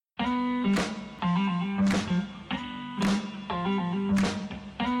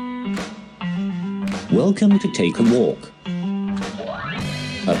Welcome to Take a Walk,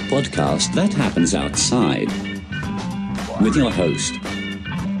 a podcast that happens outside, with your host,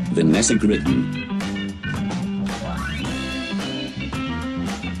 Vanessa Gritton.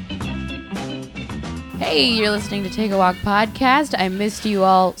 Hey, you're listening to Take a Walk podcast. I missed you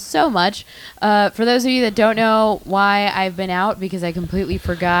all so much. For those of you that don't know why I've been out, because I completely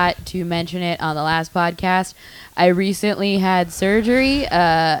forgot to mention it on the last podcast, I recently had surgery.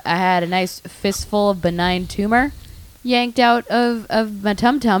 I had a nice fistful of benign tumor yanked out of my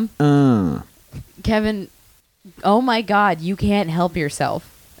tum-tum. Kevin, oh my God, you can't help yourself.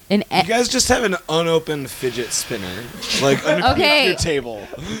 You guys just have an unopened fidget spinner, like underneath your table.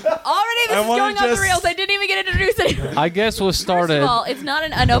 Already this is going off the rails. I didn't even get introduced anymore. I guess we'll start First of all, it's not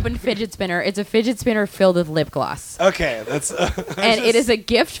an unopened fidget spinner. It's a fidget spinner filled with lip gloss. Okay, that's... and it is a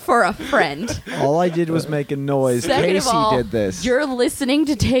gift for a friend. All I did was make a noise. Second Casey of all, did this. You're listening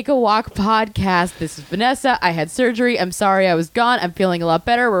to Take a Walk podcast. This is Vanessa. I had surgery. I'm sorry I was gone. I'm feeling a lot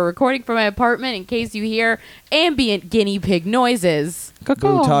better. We're recording from my apartment in case you hear ambient guinea pig noises. Boo,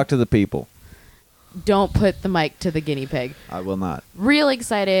 talk to the people. Don't put the mic to the guinea pig. I will not. Real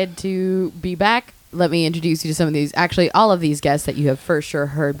excited to be back. Let me introduce you to some of these, actually all of these guests that you have for sure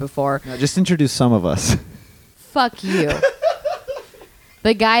heard before. No, just introduce some of us. Fuck you.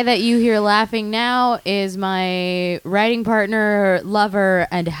 The guy that you hear laughing now is my writing partner, lover,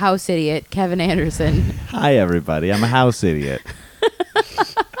 and house idiot, Kevin Anderson. Hi, everybody. I'm a house idiot.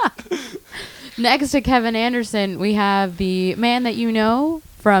 Next to Kevin Anderson, we have the man that you know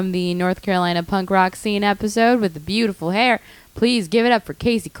from the North Carolina punk rock scene episode with the beautiful hair. Please give it up for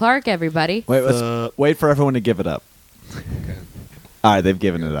Casey Clark, everybody. Wait, let's wait for everyone to give it up. Okay. All right, they've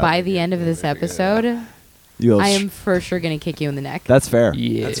given it up. By the end of this episode, I am for sure going to kick you in the neck. That's fair.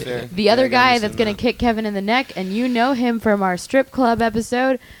 Yeah. That's fair. The other guy that's going to kick Kevin in the neck, and you know him from our strip club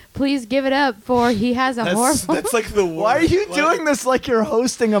episode, please give it up for he has a horrible... That's like the worst. Why are you doing this like you're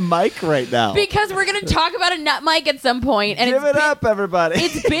hosting a mic right now? Because we're going to talk about a nut mic at some point. And give it up, everybody.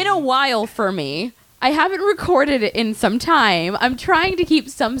 It's been a while for me. I haven't recorded it in some time. I'm trying to keep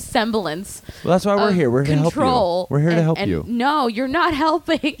some semblance. Well, that's why we're here. We're here to help you. We're here to help and you. No, you're not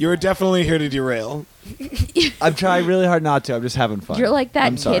helping. You're definitely here to derail. I'm trying really hard not to. I'm just having fun. You're like that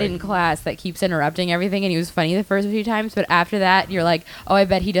I'm kid sorry. in class that keeps interrupting everything, and he was funny the first few times, but after that, you're like, oh, I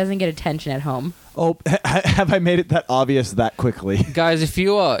bet he doesn't get attention at home. Oh, have I made it that obvious that quickly? Guys, if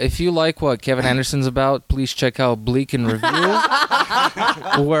you like what Kevin Anderson's about, please check out Bleak and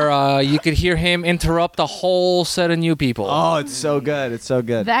Review, where you could hear him interrupt a whole set of new people. Oh, it's so good. It's so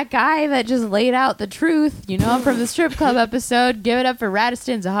good. That guy that just laid out the truth, you know him from the strip club episode. Give it up for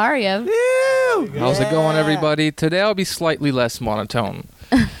Radostin Zahariev. Ew. How's it going, everybody? Today I'll be slightly less monotone.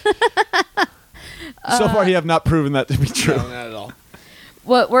 So far, you have not proven that to be true. No, not at all.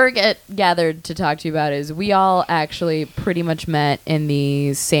 What we're gathered to talk to you about is we all actually pretty much met in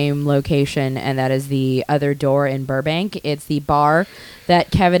the same location, and that is the Other Door in Burbank. It's the bar that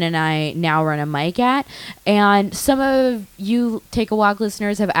Kevin and I now run a mic at. And some of you Take a Walk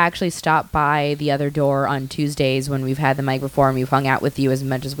listeners have actually stopped by the Other Door on Tuesdays when we've had the mic before, and we've hung out with you as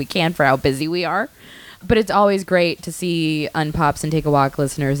much as we can for how busy we are. But it's always great to see Unpops and Take a Walk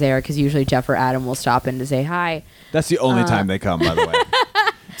listeners there, because usually Jeff or Adam will stop in to say hi. That's the only time they come, by the way.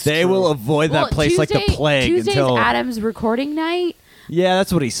 They will avoid that place like the plague Tuesday's until... Adam's recording night. Yeah,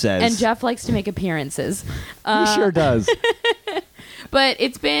 that's what he says. And Jeff likes to make appearances. He sure does. But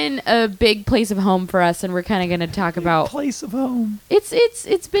it's been a big place of home for us, and we're kind of going to talk about... Place of home.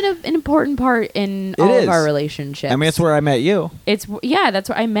 It's been an important part in all of our relationships. I mean, it's where I met you. That's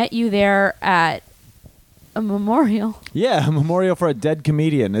where I met you there at a memorial. Yeah, a memorial for a dead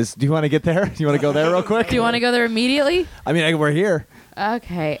comedian. Do you want to get there? Do you want to go there real quick? Do you want to go there immediately? I mean, we're here.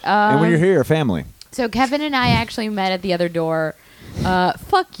 Okay. And when you're here, you're family. So Kevin and I actually met at the Other Door.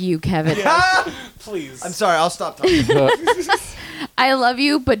 Fuck you, Kevin. Please. I'm sorry. I'll stop talking. I love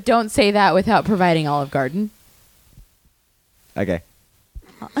you, but don't say that without providing Olive Garden. Okay.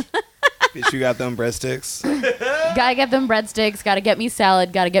 Bitch, you got them breadsticks? Gotta get them breadsticks, gotta get me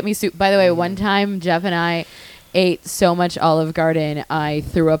salad, gotta get me soup. By the way, one time Jeff and I ate so much Olive Garden, I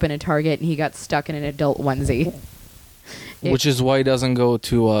threw up in a Target and he got stuck in an adult onesie. Which is why he doesn't go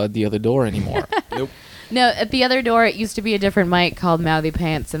to the Other Door anymore. Nope. No, at the Other Door, it used to be a different mic called Mouthy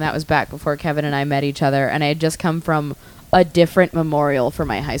Pants, and that was back before Kevin and I met each other. And I had just come from a different memorial for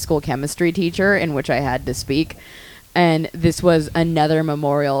my high school chemistry teacher in which I had to speak. And this was another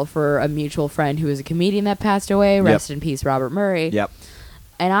memorial for a mutual friend who was a comedian that passed away. Yep. Rest in peace, Robert Murray. Yep.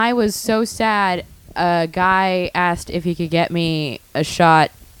 And I was so sad. A guy asked if he could get me a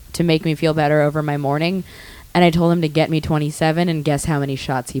shot to make me feel better over my morning. And I told him to get me 27, and guess how many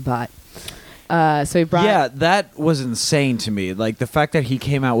shots he bought? So he brought. Yeah, that was insane to me. Like the fact that he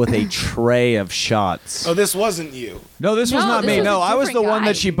came out with a tray of shots. Oh, this wasn't you. No, this was No, not this me. was No, a I was the different one guy.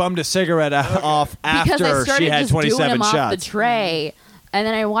 that she bummed a cigarette off because I after started she had just 27 doing them off shots. the tray. And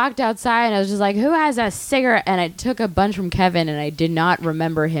then I walked outside and I was just like, who has a cigarette? And I took a bunch from Kevin and I did not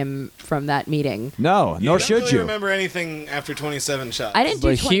remember him from that meeting. No, nor don't should really you. remember anything after 27 shots. I didn't do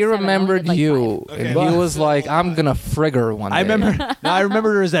But 27, he I only remembered did, like, you, 5. Okay. and he was like, "I'm gonna frig her one day." I remember. No, I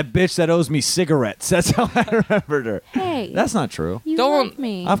remembered her as that bitch that owes me cigarettes. That's how I remembered her. Hey. That's not true. You Don't- like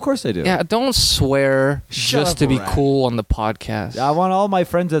me. Of course I do. Yeah, don't swear Shut just up, to be rat. cool on the podcast. I want all my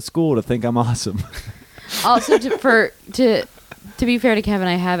friends at school to think I'm awesome. Also, to be fair to Kevin,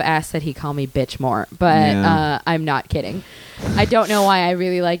 I have asked that he call me bitch more, but Yeah. I'm not kidding. I don't know why I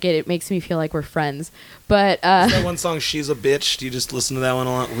really like it. It makes me feel like we're friends. But That one song, She's a Bitch. Do you just listen to that one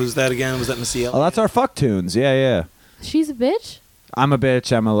a lot? Who's that again? Was that Missy Elliott? Oh, that's our fuck tunes. Yeah, yeah. she's a bitch. I'm a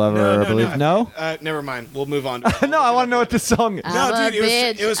bitch. I'm a lover. I believe. No. Never mind. We'll move on. No, I want to know what this song is. No, I'm dude, a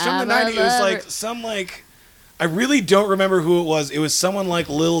bitch, it was from I'm the a 90s. It was lover. like some like I really don't remember who it was. It was someone like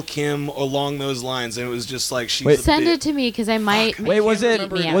Lil Kim along those lines, and it was just like she's Wait. a Send bitch. it to me because I might. Wait, was it?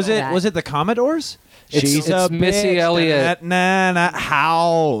 remember Was any it? of that. Was it the Commodores? It's Missy Elliott.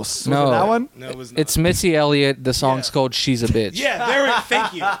 House. No. Was it that one? No, it was not. It's Missy Elliott. The song's Yeah. called "She's a Bitch." Yeah, there.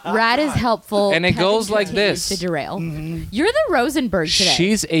 Thank you. Rat is helpful, And it Kevin goes like continues this. To derail. You're the Rosenberg today.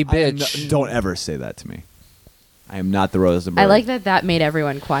 She's a bitch. Don't ever say that to me. I am not the Rosenberg. I like that made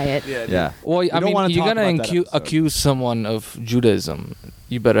everyone quiet. Yeah. Dude. Yeah. Well, I don't mean, wanna you're talk gonna about that episode. accuse someone of Judaism.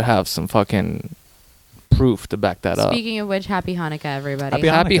 You better have some fucking proof to back that up. Speaking of which, happy Hanukkah, everybody.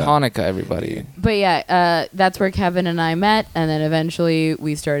 Happy Hanukkah. Hanukkah, everybody. But yeah, that's where Kevin and I met, and then eventually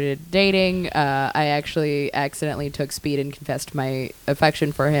we started dating. I actually accidentally took speed and confessed my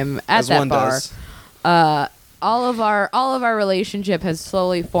affection for him at As that one bar. does. All of our relationship has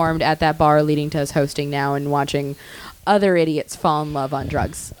slowly formed at that bar, leading to us hosting now and watching other idiots fall in love on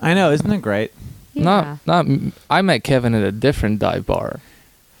drugs. I know. Isn't it great? Yeah. Not. I met Kevin at a different dive bar.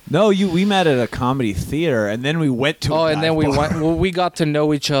 No, we met at a comedy theater, and then we went to. Oh, a and then dive we bar. went. Well, we got to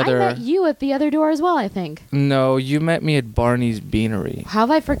know each I other. met you at the other door as well, I think. No, you met me at Barney's Beanery. How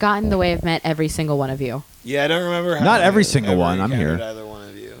have I forgotten the way I've met every single one of you? Yeah, I don't remember. How Not I every single ever one, I'm encountered here. Either one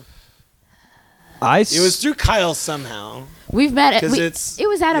of you. It It was through Kyle somehow. We've met at. 'Cause It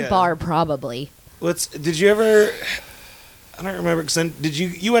was at a yeah. bar, probably. Did you ever? I don't remember. Did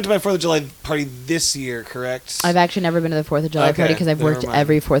you went to my 4th of July party this year? Correct. I've actually never been to the 4th of July Okay, party because I've never worked mind.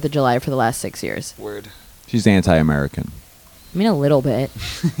 every 4th of July for the last 6 years. Word. She's anti-American. I mean, a little bit.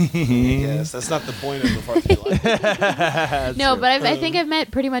 Yes, that's not the point of the 4th of July. No, but I think I've met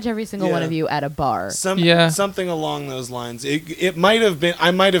pretty much every single one Yeah. of you at a bar. Something along those lines. It might have been.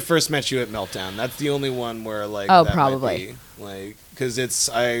 I might have first met you at Meltdown. That's the only one where like. Oh, that probably. might be, like, because it's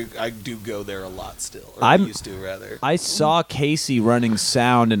I do go there a lot still. Or I'm- used to rather. I saw Casey running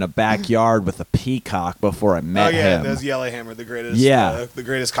sound in a backyard with a peacock before I met Oh yeah, him. that was Yellowhammer, the greatest. Yeah. The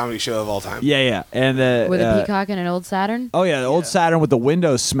greatest comedy show of all time. Yeah, and With a peacock and an old Saturn? Oh yeah, the old Saturn with the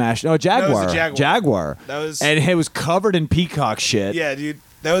windows smashed. No, Jaguar. a Jaguar. That was. And it was covered in peacock shit. Yeah, dude,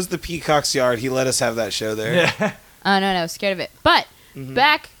 that was the Peacock's Yard. He let us have that show there. Yeah. Oh, no, I was scared of it. But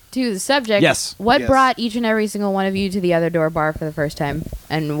back to the subject. Yes. What Yes. brought each and every single one of you to the other door bar for the first time?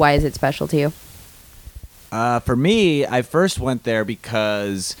 And why is it special to you? For me, I first went there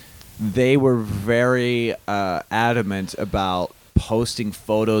because they were very adamant about posting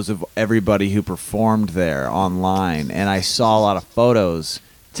photos of everybody who performed there online, and I saw a lot of photos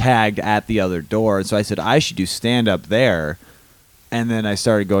tagged at the other door, and so I said I should do stand up there. And then I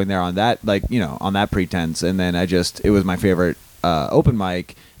started going there on that, on that pretense, and then it was my favorite open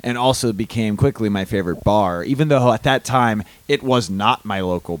mic, and also became quickly my favorite bar, even though at that time it was not my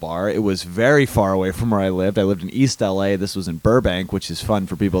local bar. It was very far away from where I lived. I lived in East LA. This was in Burbank, which is fun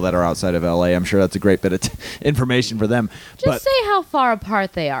for people that are outside of LA. I'm sure that's a great bit of information for them. Just say how far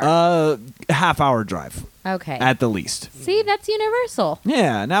apart they are. Half-hour drive Okay. at the least. See, that's universal.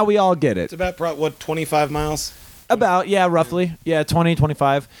 Yeah, now we all get It's it. about 25 miles. About, yeah, roughly. Yeah, 20,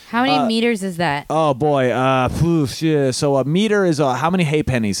 25. How many meters is that? Oh boy, so a meter is how many hay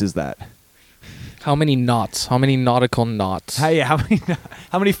pennies is that? How many knots? How many nautical knots? How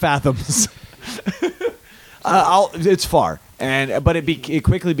many fathoms? It's far, but it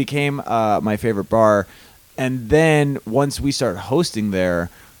quickly became my favorite bar, and then once we started hosting there,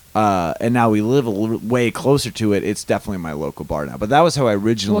 and now we live way closer to it, it's definitely my local bar now. But that was how I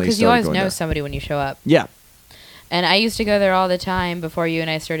originally Well, because started you always going know there. somebody when you show up. Yeah. And I used to go there all the time before you and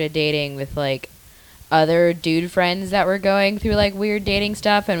I started dating with, like, other dude friends that were going through like weird dating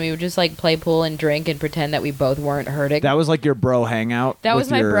stuff, and we would just like play pool and drink and pretend that we both weren't hurting. That was like your bro hangout. That with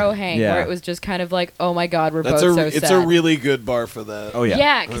was my your- bro hang, yeah. where it was just kind of like, oh my god, we're That's both so it's sad. a really good bar for that. Oh yeah.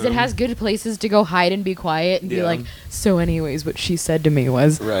 Yeah, because it has good places to go hide and be quiet and be Yeah. like, so anyways, what she said to me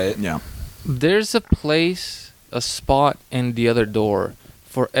was, Right. Yeah. There's a place, a spot in the other door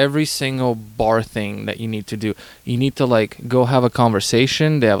for every single bar thing that you need to do. You need to like go have a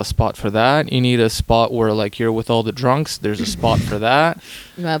conversation. They have a spot for that. You need a spot where like you're with all the drunks. There's a spot for that.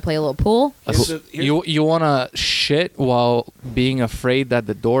 you want to play a little pool? You wanna shit while being afraid that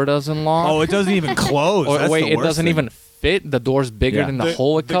the door doesn't lock. Oh, it doesn't even close. or That's wait, the it worst doesn't thing. even fit. The door's bigger Yeah. than the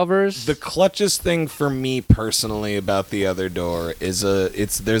hole it covers. The clutchest thing for me personally about the other door is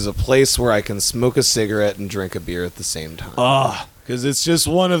there's a place where I can smoke a cigarette and drink a beer at the same time. Ugh. Because it's just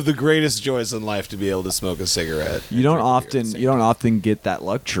one of the greatest joys in life to be able to smoke a cigarette. You don't and drink a beer at the often same you don't time. often get that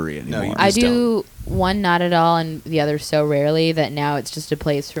luxury anymore. you I just do one not at all and the other so rarely that now it's just a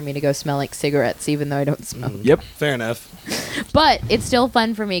place for me to go smell like cigarettes even though I don't smoke. Yep. Fair enough. But it's still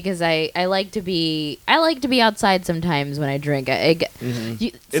fun for me because I like to be outside sometimes when I drink. It's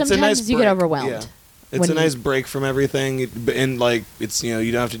a Sometimes nice you get break. overwhelmed. Yeah. It's when a nice you- break from everything, and like it's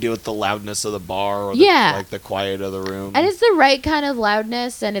you don't have to deal with the loudness of the bar or Yeah. like the quiet of the room. And it's the right kind of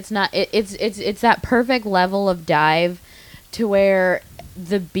loudness, and it's not. It's that perfect level of dive, to where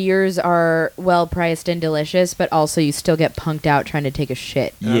the beers are well priced and delicious, but also you still get punked out trying to take a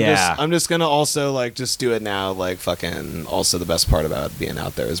shit. And Yeah. I'm just gonna also like just do it now. Like fucking. Also, the best part about being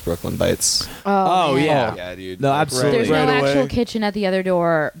out there is Brooklyn Bites. Oh, man. yeah. Yeah, dude. No, Like, absolutely. There's Right no away. actual kitchen at the other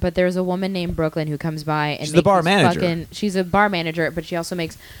door, but there's a woman named Brooklyn who comes by and She's the makes bar these manager. she's a bar manager, but she also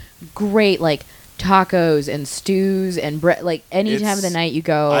makes great like tacos and stews and bread. Like any time of the It's- night you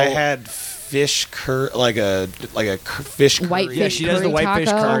go, I had fish curry, like a fish curry. White Yeah, fish she does the curry whitefish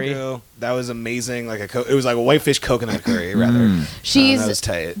taco. curry. Taco. That was amazing. Like it was like a whitefish coconut curry, rather. She's that was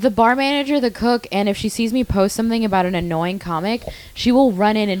tight. the bar manager, the cook, and if she sees me post something about an annoying comic, she will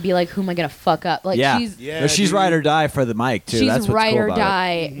run in and be like, "Who am I gonna fuck up?" Like yeah. she's Yeah, No, she's dude. ride or die for the mic too. she's That's what's ride cool or about it.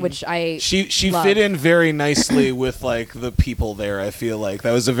 die, which I She love. fit in very nicely with like the people there. I feel like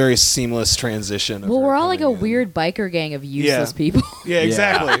that was a very seamless transition. of Well, her we're all like a coming in. weird biker gang of useless people. Yeah,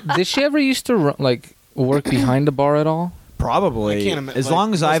 exactly. Did she ever used to like work behind the bar at all? Probably. I can't ima- as like,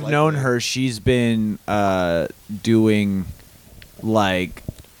 long as most I've known likely. her, she's been doing like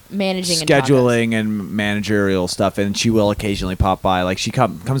Managing and tacos. scheduling and managerial stuff, and she will occasionally pop by. Like she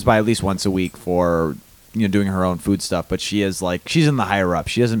comes by at least once a week for doing her own food stuff. But she is like she's in the higher up.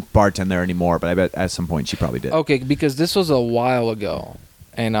 She doesn't bartend there anymore, but I bet at some point she probably did. Okay, because this was a while ago,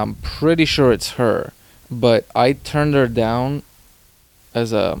 and I'm pretty sure it's her. But I turned her down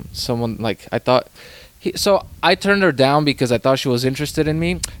as someone like I thought. So I turned her down because I thought she was interested in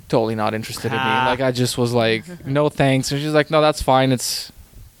me. Totally not interested in me. Like I just was like, no thanks. And she's like, no, that's fine. It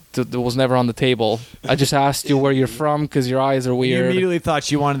was never on the table. I just asked you where you're from because your eyes are You weird. immediately thought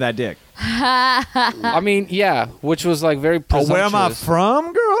she wanted that dick. I mean, yeah, which was like very Oh, presumptuous. where am I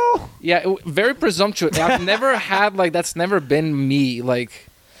from, girl? Yeah, very presumptuous. I've never had like that's never been me. Like,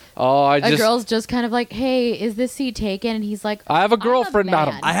 oh, A girl's just kind of like, "Hey, is this seat taken?" And he's like, I have a "I'm girlfriend, man."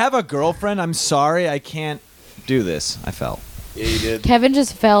 madam. I have a girlfriend. I'm sorry, I can't do this. I fell. Yeah, you did. Kevin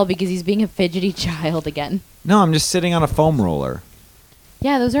just fell because he's being a fidgety child again. No, I'm just sitting on a foam roller.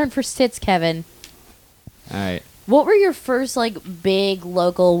 Yeah, those aren't for sits, Kevin. All right. What were your first like big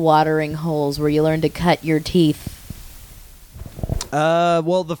local watering holes where you learned to cut your teeth?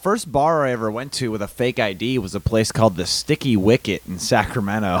 Well, the first bar I ever went to with a fake ID was a place called the Sticky Wicket in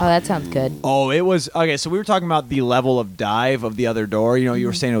Sacramento. Oh, that sounds good. Oh, it was okay. So we were talking about the level of dive of the other door. You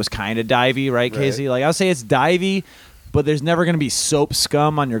were saying it was kind of divey, right, Casey? Like I would say it's divey, but there's never going to be soap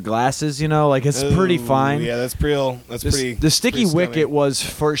scum on your glasses. Like it's pretty Ooh, fine. Yeah, that's real. That's pretty. The Sticky pretty Wicket scummy. was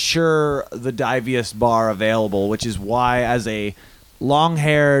for sure the diviest bar available, which is why, as a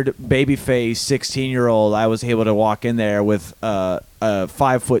long-haired, baby-faced 16-year-old, I was able to walk in there with a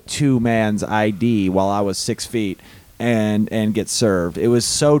 5'2" man's ID while I was 6 feet and get served. It was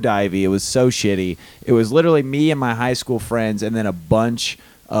so divey. It was so shitty. It was literally me and my high school friends, and then a bunch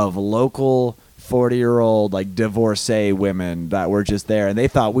of local 40-year-old like divorcee women that were just there, and they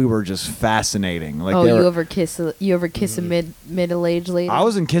thought we were just fascinating. Like Oh, they you were, ever kiss a middle-aged lady? I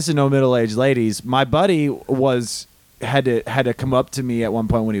wasn't kissing no middle-aged ladies. My buddy had to come up to me at one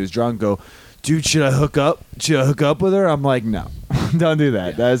point when he was drunk. Go, dude, should I hook up? Should I hook up with her? I'm like, no, don't do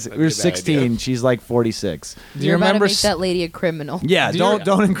that. that'd be We're a bad 16. idea. She's like 46. Do you You're about remember? to make that lady a criminal. Yeah, Do you-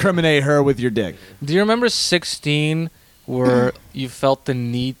 don't incriminate her with your dick. Do you remember 16 where you felt the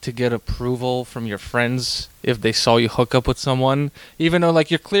need to get approval from your friends if they saw you hook up with someone, even though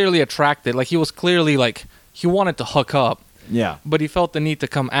like you're clearly attracted? Like he was clearly like he wanted to hook up, Yeah. but he felt the need to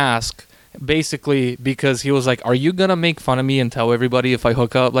come ask, basically because he was like, "Are you gonna make fun of me and tell everybody if I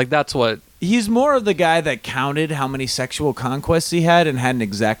hook up?" Like that's what. He's more of the guy that counted how many sexual conquests he had and had an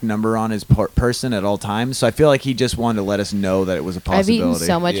exact number on his person at all times. So I feel like he just wanted to let us know that it was a I've possibility. eaten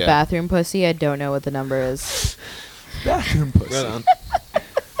so much Yeah. bathroom pussy, I don't know what the number is. Bathroom pussy. Right on.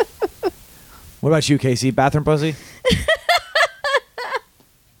 What about you, Casey? Bathroom pussy?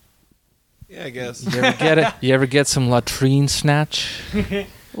 Yeah, I guess. You ever get it? You ever get some latrine snatch?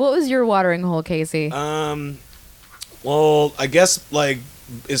 What was your watering hole, Casey? Well, I guess like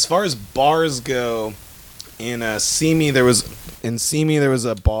as far as bars go, in Simi there was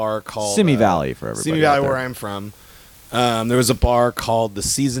a bar called Simi Valley for everybody. Simi out Valley, there. where I'm from. There was a bar called the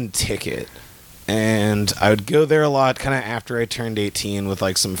Season Ticket, and I would go there a lot, kind of after I turned 18 with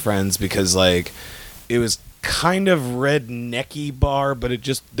like some friends because like it was kind of rednecky bar, but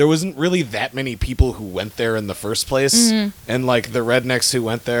there wasn't really that many people who went there in the first place, and like the rednecks who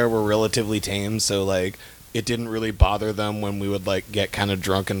went there were relatively tame, so like it didn't really bother them when we would like get kind of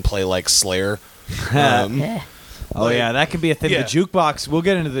drunk and play like Slayer. Oh yeah, that could be a thing. Yeah. The jukebox. We'll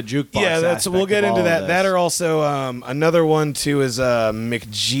get into the jukebox. Yeah, we'll aspect get of into all that. of That this. are also another one too is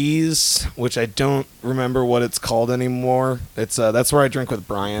McGee's, which I don't remember what it's called anymore. It's that's where I drink with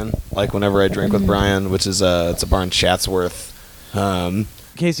Brian. Like whenever I drink with Brian, which is it's a bar in Chatsworth.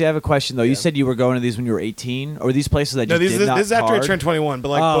 Casey, I have a question though. You Yeah. said you were going to these when you were 18, or these places that No, you did not this is after I card? turned 21. But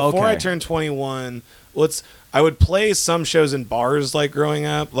like Oh, before I okay. turned 21, I would play some shows in bars like growing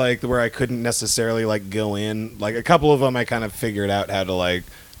up, like where I couldn't necessarily like go in. Like a couple of them, I kind of figured out how to like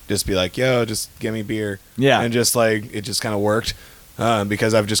just be like, "Yo, just give me beer." Yeah. and just like it just kind of worked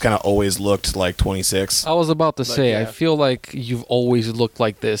because I've just kind of always looked like 26. I was about to say, I yeah. feel like you've always looked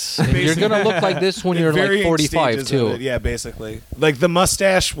like this. And you're gonna look like this when you're like Varying 45 stages of too. it, yeah, basically. Like the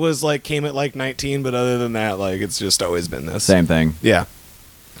mustache was like came at like 19, but other than that, like it's just always been this. Same thing. Yeah.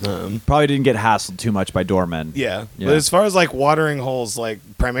 Probably didn't get hassled too much by doormen. Yeah. Yeah. But as far as like watering holes, like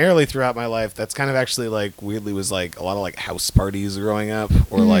primarily throughout my life, that's kind of actually like weirdly was like a lot of like house parties growing up,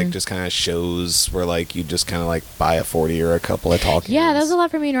 or like just kind of shows where like you just kind of like buy a 40 or a couple of talkies. Yeah, that was a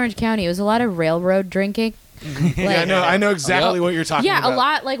lot for me in Orange County. It was a lot of railroad drinking. Yeah, I know exactly what you're talking about. Yeah, a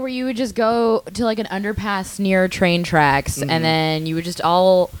lot like where you would just go to like an underpass near train tracks, and then you would just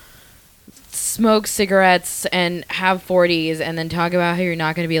all smoke cigarettes and have 40s, and then talk about how you're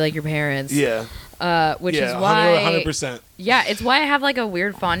not going to be like your parents. Yeah. Which yeah, is why 100%. Yeah, it's why I have like a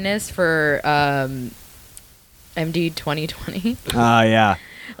weird fondness for MD 2020. Yeah.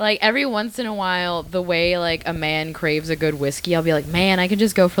 Like every once in a while, the way like a man craves a good whiskey, I'll be like, man, I could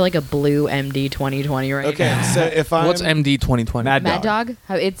just go for like a blue MD 2020 right Okay, now. so if I'm What's MD 2020? Mad Mad Dog.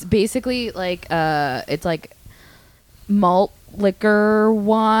 It's basically like it's like malt liquor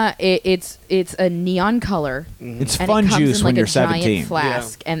wine. It's a neon color. It's And fun it comes juice in when like you're a giant 17.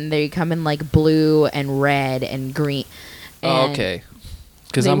 flask, and they come in like blue and red and green. Oh, And okay.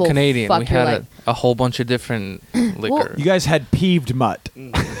 Because they I'm will Canadian. fuck We your had life. a whole bunch of different liquor. You guys had peeved mutt.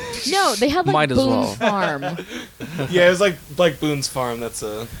 No, they had like Might as Boone's well. Farm. yeah, it was like Boone's Farm. That's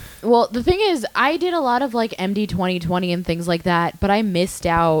a Well, the thing is, I did a lot of like MD 2020 and things like that, but I missed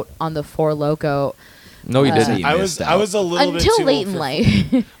out on the Four Loko No, you didn't. You I missed was a little bit until too late old in for-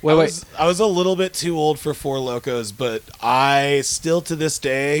 life. Wait. I was a little bit too old for Four Locos, but I still to this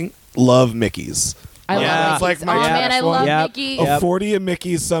day love Mickey's. I Yeah. love It's like Mickey's. my Oh man, I trash love one. Yep. Mickey. Yep. A 40 of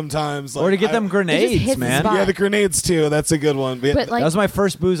Mickey's sometimes. Or to get them hits grenades, the man. spot. Yeah, the grenades too. That's a good one. But That like, was my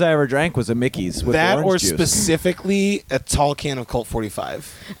first booze I ever drank was a Mickey's with that orange or juice. specifically a tall can of Colt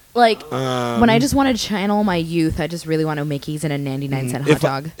 45. when I just want to channel my youth, I just really want a Mickey's and a 99-cent hot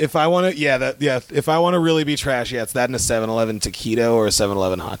dog. If I want to, if I want to really be trash, it's that and a 7-Eleven taquito or a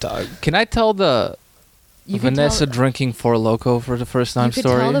 7-Eleven hot dog. Can I tell the You could Vanessa tell- drinking Four Loko for the first time You could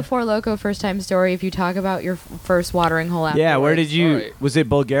story? tell the Four Loko first time story if you talk about your first watering hole. Yeah, where afterwards. did you? Alright. Was it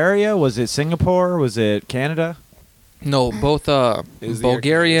Bulgaria? Was it Singapore? Was it Canada? No, both It was the air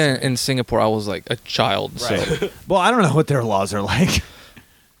Bulgaria conditioner. and Singapore. I was like a child. So Well, I don't know what their laws are like.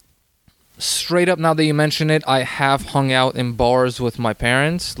 straight up, now that you mention it, I have hung out in bars with my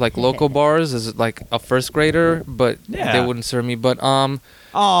parents, like local bars, as like a first grader, but Yeah. they wouldn't serve me. But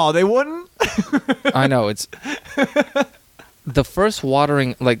Oh, they wouldn't. I know it's the first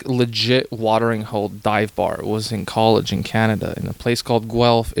watering, like legit watering hole dive bar was in college in Canada in a place called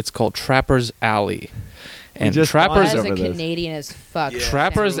Guelph. It's called Trapper's Alley. And just Trappers That is over a this. Canadian as fuck.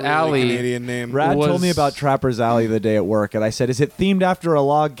 Trappers sound. Alley. Canadian name. Rad told was- me about Trapper's Alley the day at work, and I said, "Is it themed after a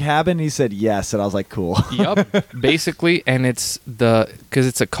log cabin?" He said, "Yes," and I was like, "Cool." Yup, basically, and it's because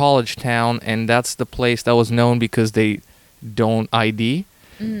it's a college town, and that's the place that was known because they don't ID.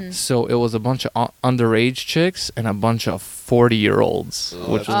 So it was a bunch of underage chicks and a bunch of 40-year-olds,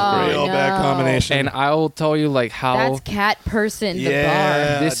 which was Oh, great. Real bad no. combination. And I will tell you like how That's cat person, the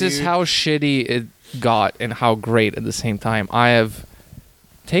Yeah. bar. this is dude. how shitty it got and how great at the same time. I have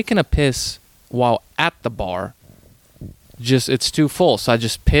taken a piss while at the bar. Just it's too full, so I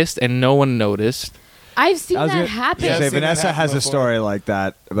just pissed and no one noticed. I've seen I was that gonna- happen. Yeah, I've Say, seen that Vanessa happen has a before. story like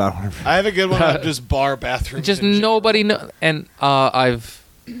that about her. I have a good one about just bar bathrooms. Just in general. nobody know. And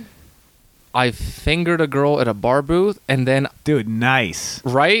I've fingered a girl at a bar booth, and then Dude, nice.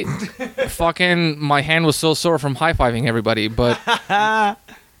 right, fucking my hand was so sore from high fiving everybody, but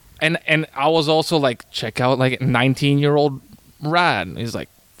and I was also like, check out like 19-year-old Rad. He's like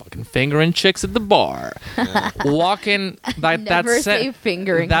fucking fingering chicks at the bar, walking like Never that. say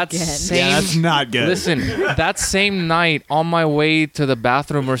fingering that again. same- Yeah, that's not good. Listen, that same night on my way to the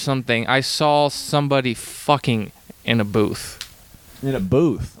bathroom or something, I saw somebody fucking in a booth. In a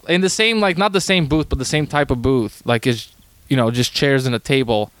booth. In the same, like, not the same booth, but the same type of booth. Like, it's, just chairs and a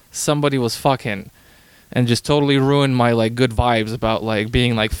table. Somebody was fucking. And just totally ruined my, like, good vibes about, like,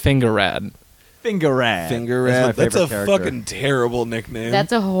 being, like, finger rad. Finger Rad. Finger That's my Rad. That's favorite a character. fucking terrible nickname.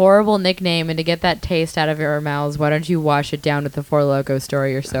 That's a horrible nickname, and to get that taste out of your mouths, why don't you wash it down with the Four Loko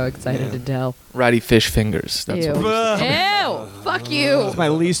story you're so excited to tell? Ratty fish fingers. That's Ew. what Ew! Fuck you! It's my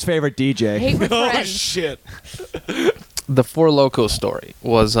least favorite DJ. Hate with oh friends. shit. the Four Loko story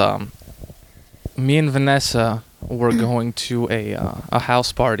was me and Vanessa were going to a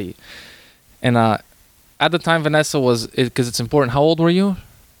house party, and at the time Vanessa was because it's important. How old were you?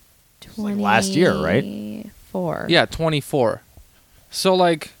 like last year, right? 24. Yeah, 24. So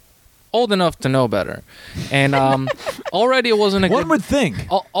like old enough to know better, and already it wasn't a One good. would think.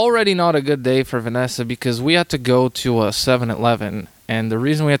 Already not a good day for Vanessa because we had to go to a 7-Eleven, and the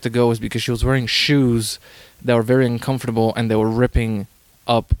reason we had to go was because she was wearing shoes that were very uncomfortable and they were ripping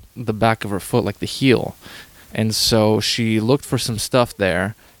up the back of her foot, like the heel. And so she looked for some stuff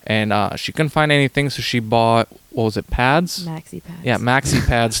there, and she couldn't find anything, so she bought, what was it, pads? Maxi pads. Yeah, maxi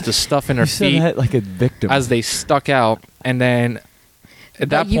pads to stuff in her You said feet that like a victim. as they stuck out, and then at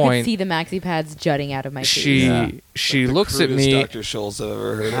that you point could see the maxi pads jutting out of my feet. Yeah. she The looks at crudest me Dr. Scholl's I've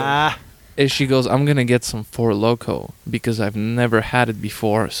ever heard of. Ah, and she goes, I'm gonna get some Four Loko because I've never had it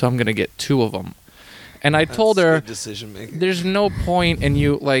before, so I'm gonna get 2 of them. And I told That's her, good decision making. there's no point in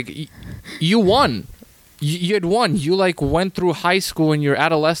you, like, you won. You had won. You, like, went through high school and your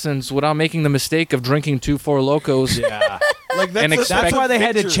adolescence without making the mistake of drinking 2 Four Lokos. yeah. Like and expect- That's why they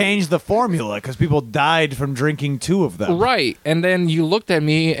had to victory. change the formula, because people died from drinking 2 of them. Right. And then you looked at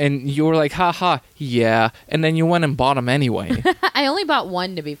me and you were like, haha, yeah. And then you went and bought them anyway. I only bought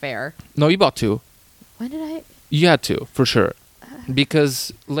one, to be fair. No, you bought 2. When did I? You had to, for sure.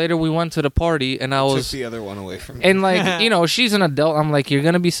 Because later we went to the party and I Took was... the other one away from me. And like, she's an adult. I'm like, you're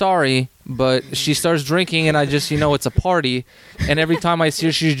gonna be sorry, but she starts drinking, and I just, it's a party, and every time I see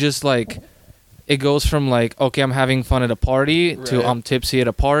her, she's just like, it goes from like, okay, I'm having fun at a party to Right. I'm tipsy at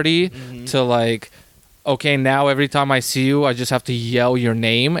a party to like, okay, now every time I see you, I just have to yell your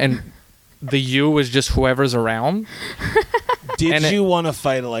name, and the you is just whoever's around. Did and you want to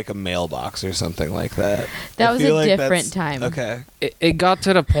fight like a mailbox or something like that? That I was feel a like different that's- time. Okay. It got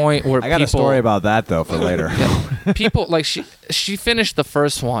to the point where I got a story about that, though, for later. people like she finished the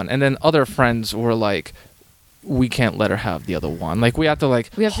first one, and then other friends were like, we can't let her have the other one. Like, we have to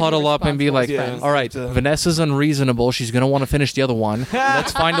like We have to be huddle up and be like, responsible friends. all right, Yeah. Vanessa's unreasonable. She's gonna want to finish the other one.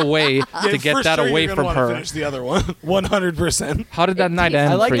 Let's find a way to Yeah, get for that sure away you're from gonna wanna her. Finish the other one, 100%. How did that It night takes-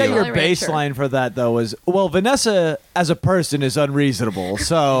 end I like for that you? your Jolly Rancher. baseline for that, though, was, well, Vanessa as a person is unreasonable,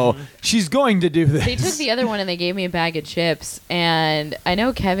 so she's going to do this. They took the other one and they gave me a bag of chips, and I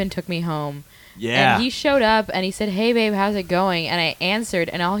know Kevin took me home. Yeah. And he showed up and he said, "Hey babe, how's it going?" And I answered,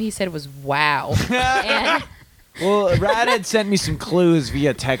 and all he said was, "Wow." And Well, Rad had sent me some clues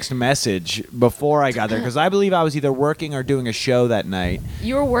via text message before I got there, because I believe I was either working or doing a show that night.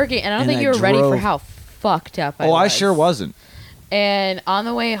 you were working, and I don't And think I you were ready for drove- how fucked up I Oh, was. I sure wasn't. And on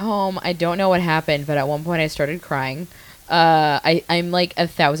the way home, I don't know what happened, but at one point I started crying. I'm like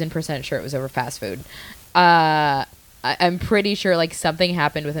 1,000% sure it was over fast food. I'm pretty sure like something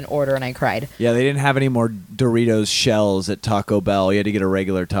happened with an order and I cried. Yeah, they didn't have any more Doritos shells at Taco Bell. You had to get a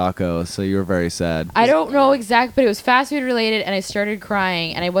regular taco, so you were very sad. I don't know exact, but it was fast food related, and I started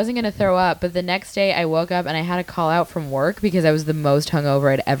crying, and I wasn't going to throw up, but the next day I woke up and I had to call out from work because I was the most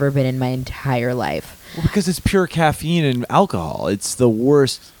hungover I'd ever been in my entire life. Well, because it's pure caffeine and alcohol. It's the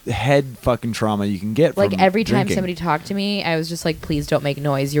worst head fucking trauma you can get Like from every time drinking. somebody talked to me, I was just like, please don't make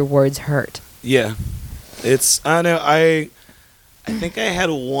noise. Your words hurt. Yeah. It's, I don't know, I think I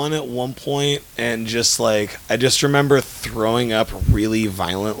had one at one point, and just like, I just remember throwing up really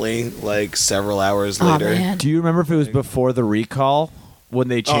violently, like several hours later. Oh, man. Do you remember if it was before the recall? When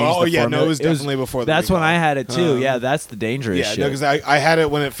they changed Oh, the yeah, formula? no, it was definitely before the That's when recall. I had it too. Yeah, that's the dangerous Yeah, shit. no, because I had it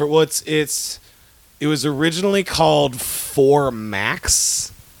when it was originally called 4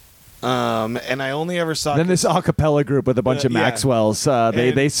 Max, and I only ever saw. Then this a cappella group with a bunch of Yeah. Maxwells,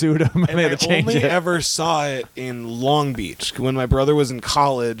 they sued him and And they I had to change only it. ever saw it in Long Beach when my brother was in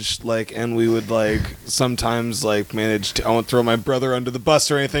college, like, and we would like sometimes like manage to. I won't throw my brother under the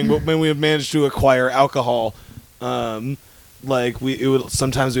bus or anything, but when we would manage to acquire alcohol, like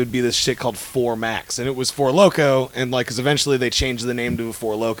sometimes it would be this shit called 4 Max, and it was 4 Loco, and like, because eventually they changed the name to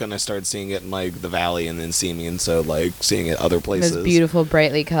 4 Loco, and I started seeing it in like the Valley and then Simi, and so like seeing it other places. Those beautiful,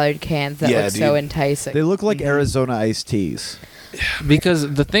 brightly colored cans that Yeah, look so dude. enticing. They look like Arizona iced teas.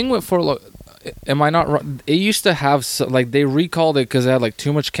 Because the thing with am I not wrong? It used to have like they recalled it because it had like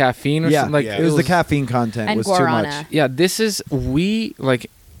too much caffeine or Yeah, something. Like Yeah. it was the caffeine content and was guarana. too much. Yeah, this is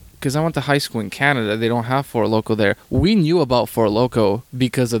because I went to high school in Canada. They don't have Four Loko there. We knew about Four Loko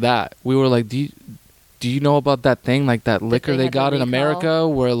because of that. We were like, do you know about that thing, like that liquor they they had got the in recall? America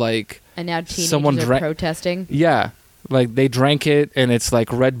where like And now teenagers someone are drank- protesting. yeah, like they drank it and it's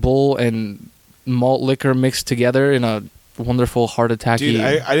like Red Bull and malt liquor mixed together in a wonderful heart attacky. Dude,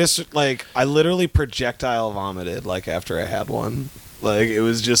 I just like I literally projectile vomited like after I had one. Like it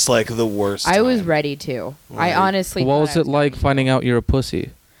was just like the worst. I was time. ready to. Like, I honestly. what thought was I it like finding out you're a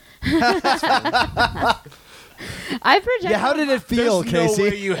pussy? I project. Yeah, how did it feel, There's Casey? no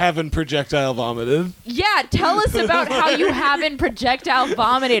way you haven't projectile vomited. Yeah, tell us about how you haven't projectile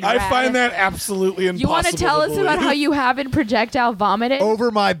vomited. I Rad. find that absolutely impossible. You want to tell us about how you haven't projectile vomited?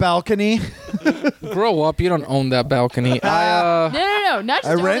 Over my balcony. Grow up, you don't own that balcony. No, not just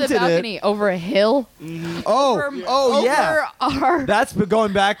I over rented the it. balcony, over a hill. Oh, yeah. Over our, That's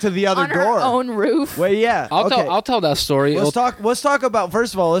going back to the other on door. our own roof. Wait, yeah. I'll tell that story. Let's talk about,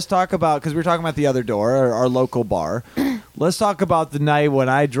 first of all, because we were talking about the other door, our local bar. Let's talk about the night when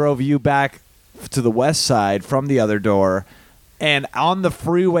I drove you back to the west side from the other door, and on the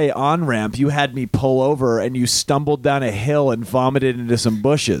freeway on-ramp, you had me pull over, and you stumbled down a hill and vomited into some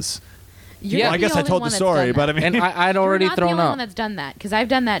bushes. You're Yeah. not Well, I the guess I only told one the that's story, done but I that. mean, and I'd already You're not thrown the only up. one that's done that because I've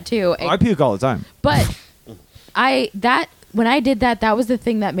done that too. I puke all the time. But when I did that, that was the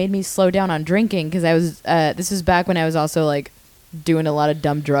thing that made me slow down on drinking because I was. This was back when I was also like doing a lot of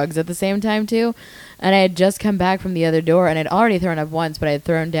dumb drugs at the same time too, and I had just come back from the other door and I'd already thrown up once, but I had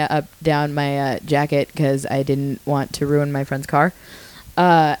thrown down my jacket because I didn't want to ruin my friend's car.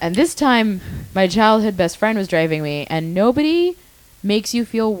 And this time, my childhood best friend was driving me, and nobody makes you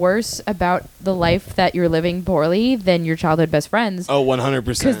feel worse about the life that you're living poorly than your childhood best friends. Oh, 100%.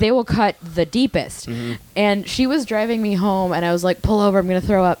 Because they will cut the deepest. Mm-hmm. And she was driving me home, and I was like, pull over, I'm going to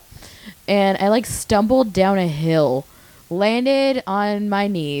throw up. And I like stumbled down a hill, landed on my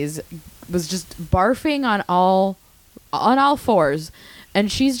knees, was just barfing on all fours.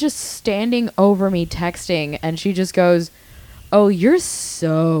 And she's just standing over me texting, and she just goes, oh, you're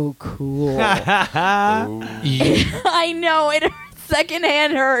so cool. I know, it hurts.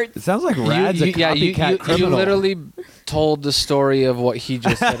 Secondhand hurts. It sounds like Rad's a copycat you criminal. literally told the story of what he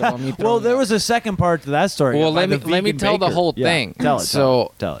just said about me. Well, throwing there up. was a second part to that story. Well, by let the me vegan tell the baker. whole Yeah, thing. Tell it.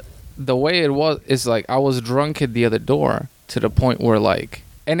 So tell it. the way it was is like I was drunk at the other door to the point where like,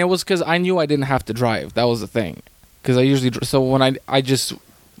 and it was because I knew I didn't have to drive. That was the thing. Because I usually so when I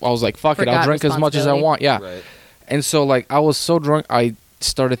was like, fuck it, I'll Forgot drink as much as I responsibility. want. Yeah. Right. And so like I was so drunk I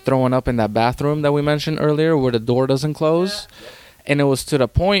started throwing up in that bathroom that we mentioned earlier where the door doesn't close. And it was to the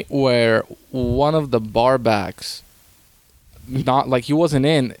point where one of the bar backs, not like he wasn't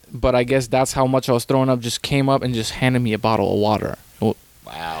in, but I guess that's how much I was throwing up, just came up and just handed me a bottle of water.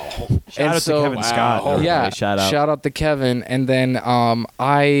 Wow. Shout out to Kevin Scott. everybody. Yeah, Shout out. to Kevin. And then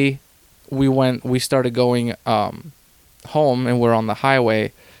we started going home, and we're on the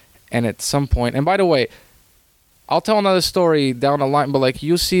highway, and at some point, and by the way, I'll tell another story down the line, but like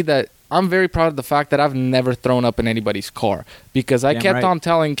you see that I'm very proud of the fact that I've never thrown up in anybody's car because I Damn kept right. on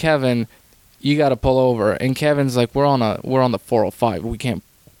telling Kevin, you got to pull over, and Kevin's like, we're on the 405, we can't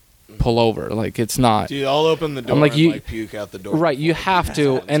pull over. Like, it's not. Dude, I'll open the door like, and you- like puke out the door. Right, you have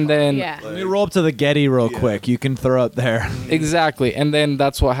to, and then Yeah. Let me roll up to the Getty real quick. You can throw up there. exactly, and then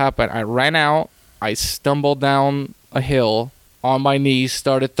that's what happened. I ran out, I stumbled down a hill on my knees,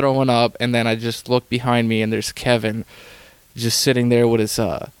 started throwing up, and then I just looked behind me, and there's Kevin, just sitting there with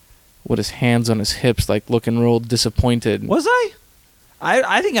his hands on his hips, like looking real disappointed. Was I?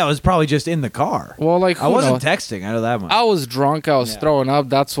 I think I was probably just in the car. Well, like I who wasn't knows? texting. I know that much. I was drunk. I was Yeah. throwing up.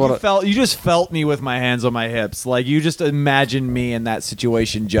 That's what. You just felt me with my hands on my hips. Like you just imagined me in that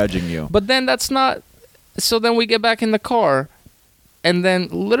situation judging you. But then that's not. So then we get back in the car, and then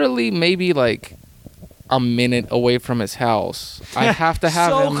literally maybe like a minute away from his house, I have to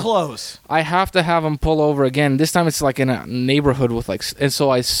have so him. close. I have to have him pull over again. This time it's like in a neighborhood with like, and so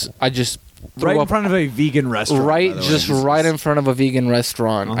I just threw Right in up front of a vegan restaurant. right, by the way. just right in front of a vegan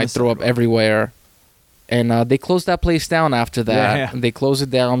restaurant. On I the threw up sidewalk. everywhere, and they closed that place down after that. Yeah. They closed it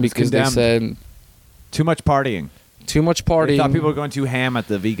down It's because they condemned. said Too much partying. too much They partying. thought people were going too ham at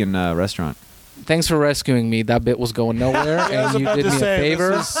the vegan restaurant. Thanks for rescuing me. That bit was going nowhere, I was and you about did to me say, a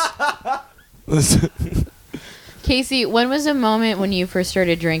favor. Casey, when was a moment when you first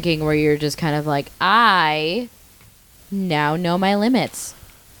started drinking where you're just kind of like, I now know my limits?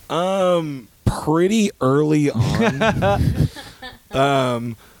 Pretty early on.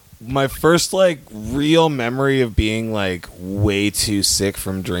 My first like real memory of being like way too sick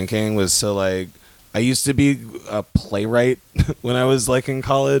from drinking was I used to be a playwright when I was like in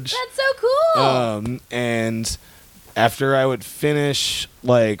college. That's so cool. And after I would finish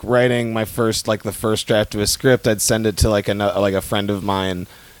like writing my first the first draft of a script, I'd send it to like a friend of mine,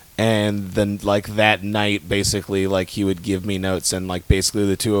 and then like that night basically like he would give me notes, and like basically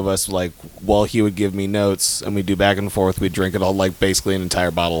the two of us while he would give me notes and we'd do back and forth, we'd drink it all like basically an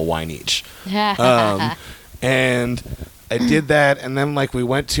entire bottle of wine each. And I did that, and then like we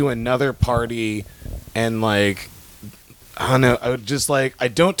went to another party, and like I don't know, I would just like I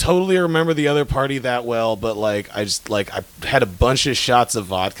don't totally remember the other party that well, but like I just like I had a bunch of shots of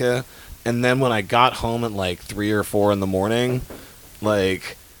vodka, and then when I got home at like 3 or 4 in the morning,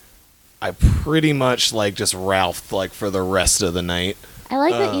 like I pretty much like just Ralphed like for the rest of the night. I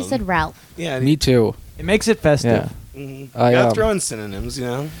like that you said Ralph. Yeah, Me too. It makes it festive. Yeah. gotta throw in synonyms, you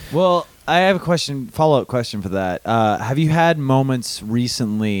know. Well, I have a follow-up question for that. Have you had moments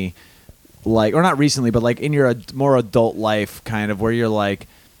recently, like, or not recently, but like in your more adult life, kind of, where you're like,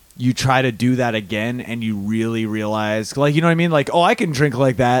 you try to do that again and you really realize, like, you know what I mean? Like, oh, I can drink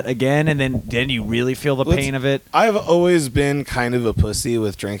like that again, and then you really feel the pain of it? I've always been kind of a pussy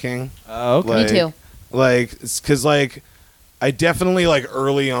with drinking. Oh, okay. Me too. Like, it's because like I definitely like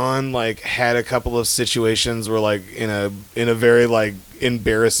early on like had a couple of situations where like in a very like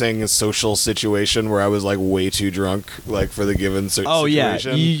embarrassing social situation where I was like way too drunk like for the given Oh, yeah.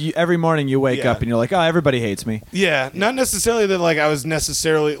 situation. You, every morning you wake Yeah. up and you're like, oh, everybody hates me. Yeah, not necessarily that like I was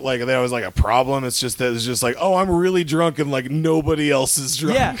necessarily like that I was like a problem. It's just that it's just like, oh, I'm really drunk and like nobody else is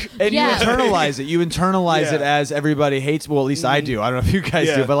drunk. Yeah, and Yeah. you internalize it. You internalize Yeah. it as everybody hates. Well, at least I do. I don't know if you guys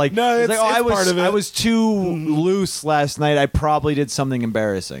Yeah. do, but like, No, it's it's- like, oh, it's part of it. I was too loose last night. I probably did something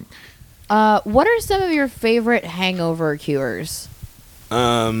embarrassing. What are some of your favorite hangover cures?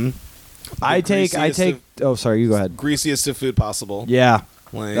 I take. Oh, sorry. You go ahead. Greasiest of food possible. Yeah,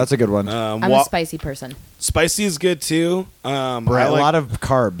 Like, that's a good one. I'm a spicy person. Spicy is good too. I A like lot of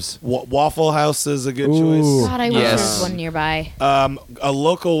carbs. Waffle House is a good Ooh. choice. God, I wish Yes. there was one nearby. A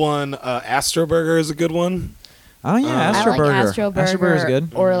local one, Astro Burger is a good one. Oh yeah, Astro I like Burger. Astro Burger. Astro Burger's good.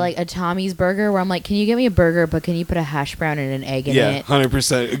 Or like a Tommy's Burger, where I'm like, can you get me a burger, but can you put a hash brown and an egg in Yeah, it?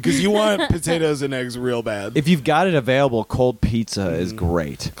 100%. Because you want potatoes and eggs real bad. If you've got it available, cold pizza is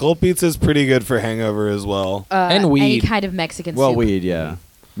great. Cold pizza is pretty good for hangover as well. And Any weed. kind of Mexican Well, soup. weed, yeah.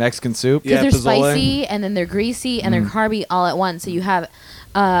 Mexican soup. Because Yeah, they're pozole. spicy, and then they're greasy, and they're carby all at once. So you have.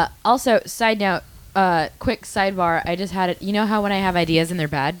 Also, side note, quick sidebar. I just had it. You know how when I have ideas and they're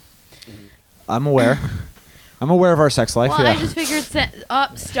bad? I'm aware. I'm aware of our sex life. Well, yeah. I just figured.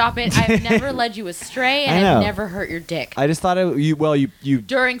 Stop it! I've never led you astray, and I know. I've never hurt your dick I just thought you.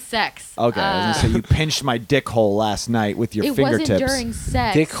 during sex. Okay, I was gonna say you pinched my dick hole last night with your It fingertips. wasn't during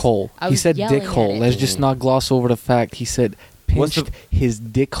sex. Dick hole. I He was said yelling dick at hole. it. Let's just not gloss over the fact he said What's pinched his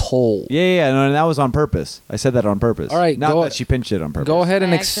dick hole. Yeah, no, that was on purpose. I said that on purpose. All right, not go- that she pinched it on purpose. Go ahead I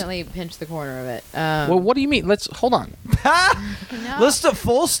and accidentally pinched the corner of it. Well, what do you mean? Let's hold on. No. Let's do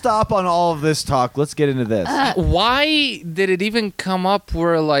full stop on all of this talk. Let's get into this. Why did it even come up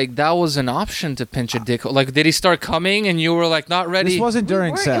where like that was an option to pinch a dick hole? Like, did he start coming and you were like not ready? This wasn't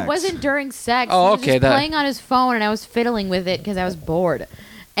during sex. It wasn't during sex. Oh, he was okay, Just that- playing on his phone, and I was fiddling with it because I was bored.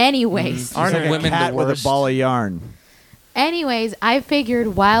 Anyways, Aren't It's like women a cat the with worst? a ball of yarn. Anyways, I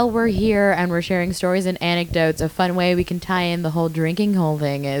figured while we're here and we're sharing stories and anecdotes, a fun way we can tie in the whole drinking hole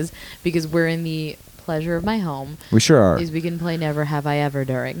thing is, because we're in the pleasure of my home, We sure are. is we can play Never Have I Ever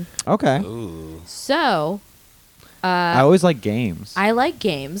during. Okay. Ooh. So, I always like games. I like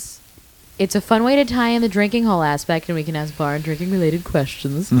games. It's a fun way to tie in the drinking hole aspect, and we can ask bar and drinking related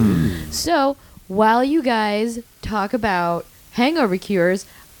questions. So, while you guys talk about hangover cures,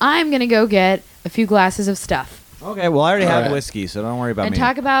 I'm going to go get a few glasses of stuff. Okay, well, I already have Alright. whiskey, so don't worry about And me.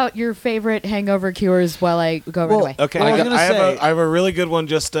 talk about your favorite hangover cures while I go right away. Okay, Well, I was I, gonna I have say- I have a really good one.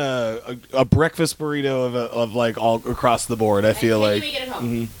 Just a breakfast burrito of like all across the board. I feel like.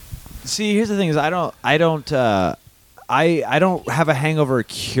 See, here's the thing: is I don't have a hangover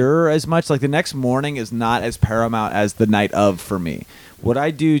cure as much. Like the next morning is not as paramount as the night of for me. What I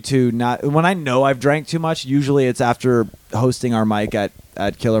do to not when I know I've drank too much, usually it's after hosting our mic at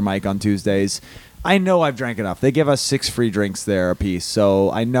Killer Mike on Tuesdays. I know I've drank enough. They give us 6 free drinks there a piece, so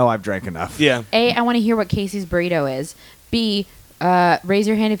I know I've drank enough. Yeah. A, I want to hear what Casey's burrito is. B, raise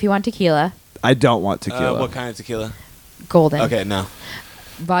your hand if you want tequila. I don't want tequila. What kind of tequila? Golden. Okay, no.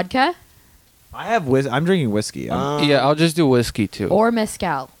 Vodka I have I'm drinking whiskey. Yeah, I'll just do whiskey too. or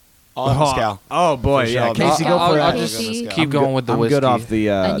mezcal. I'll have mezcal. Oh boy, For yeah. sure. Casey, Mezcal. go for I'll it. just Casey. keep going with the I'm whiskey. good off the.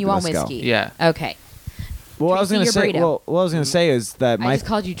 And you the want mezcal. whiskey. Yeah. Okay. Well, I was Tracy, gonna your say. burrito. Well, what I was gonna say is that I my. just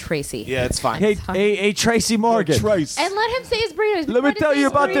called you Tracy. Yeah, it's fine. Hey, Tracy Morgan. Trace. And let him say his burrito. He's been Let me trying to tell say you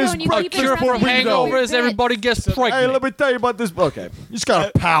his about burrito this and you keep Cure interrupting for him. hangovers, everybody gets pregnant. Hey, let me tell you about this. Okay, you just got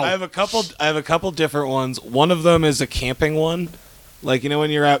a pout. I have a couple different ones. One of them is a camping one. Like, you know, when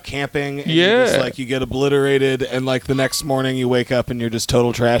you're out camping and you just, Yeah. like, you get obliterated and, like, the next morning you wake up and you're just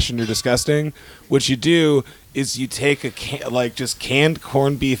total trash and you're disgusting. What you do is you take just canned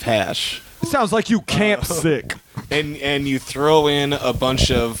corned beef hash It sounds like you camp sick. and you throw in a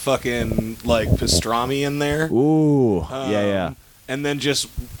bunch of fucking, like, pastrami in there. Ooh, yeah. And then just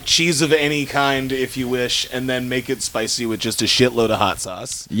cheese of any kind, if you wish, and then make it spicy with just a shitload of hot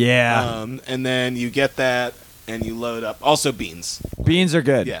sauce. Yeah. And then you get that, and you load up. Also beans. Beans are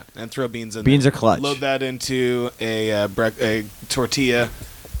good. Yeah, and throw beans in Beans there. are clutch. Load that into a tortilla,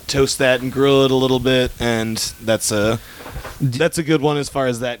 toast that and grill it a little bit, and that's a good one as far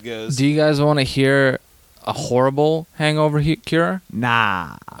as that goes. Do you guys want to hear a horrible hangover cure?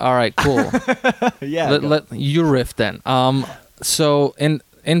 Nah. All right, cool. Yeah. let you riff then. So in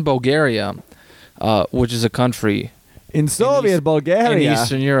Bulgaria, which is a country in Soviet in Bulgaria.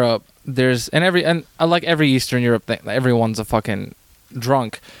 Eastern Europe, there's and I like every Eastern Europe thing. Everyone's a fucking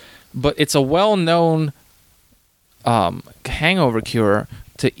drunk, but it's a well-known hangover cure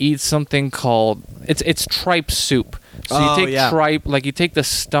to eat something called it's tripe soup. So Oh, you take yeah. tripe, like you take the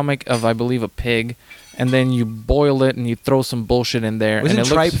stomach of I believe a pig, and then you boil it and you throw some bullshit in there. Was and it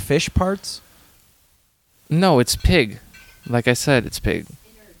it tripe looks, fish parts? No, it's pig. Like I said, it's pig.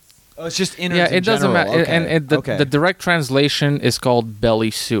 Oh, it's just innards Yeah, in it doesn't general. matter. Okay. And the Okay. direct translation is called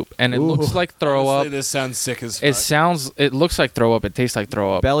belly soup, and it Ooh. looks like throw Honestly, up. this sounds sick as fuck. It looks like throw up. It tastes like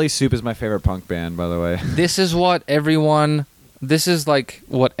throw up. Belly Soup is my favorite punk band, by the way. This is like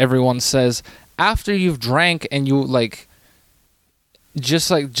what everyone says after you've drank and you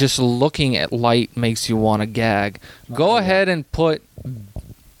just looking at light makes you want to gag. Go ahead and put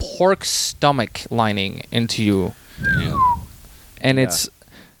pork stomach lining into you. And Yeah.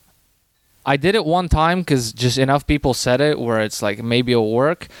 I did it one time because just enough people said it where it's like maybe it'll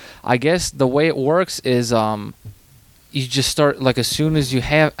work. I guess the way it works is you just start, like, as soon as you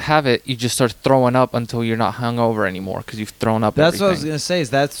have it, you just start throwing up until you're not hungover anymore because you've thrown up That's what I was everything. gonna say. Is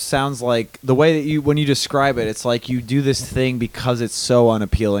that sounds like the way that when you describe it, it's like you do this thing because it's so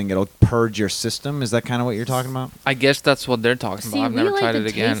unappealing, it'll purge your system. Is that kind of what you're talking about? I guess that's what they're talking See, about. I've we never like tried the it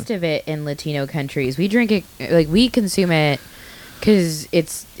again. taste of it in Latino countries. We drink it, like we consume it because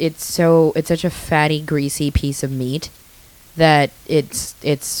it's such a fatty, greasy piece of meat that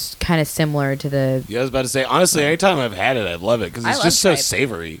it's kind of similar to the Yeah, I was about to say, honestly, anytime I've had it, I love it because I it's love just so tripe.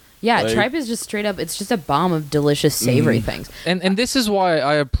 savory. yeah. Like- Tripe is just straight up. It's just a bomb of delicious savory things. And this is why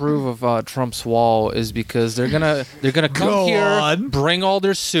I approve of Trump's wall is because they're gonna come Go here, on. bring all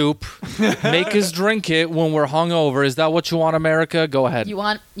their soup, make us drink it when we're hungover. Is that what you want, America? Go ahead. You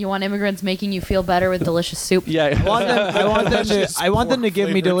want immigrants making you feel better with delicious soup? yeah. I want them to give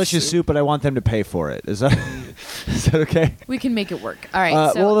me pork-flavored delicious soup, but I want them to pay for it. Is that okay? We can make it work. All right.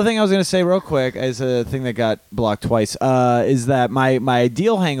 Well, the thing I was going to say real quick is a thing that got blocked twice. Is that my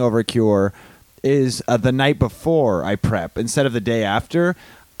ideal hangover cure is the night before I prep instead of the day after.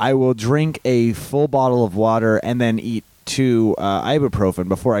 I will drink a full bottle of water and then eat 2 ibuprofen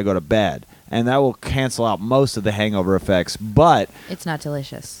before I go to bed, and that will cancel out most of the hangover effects. But it's not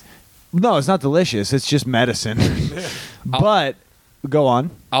delicious. No, it's not delicious. It's just medicine. But go on.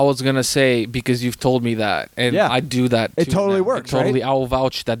 I was gonna say because you've told me that, and Yeah. I do that. It too totally now. works, Totally, right? I will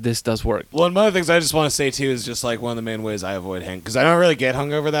vouch that this does work. Well, and one of the things I just want to say too is just like one of the main ways I avoid because I don't really get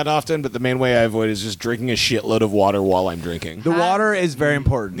hungover that often, but the main way I avoid is just drinking a shitload of water while I'm drinking. The water is very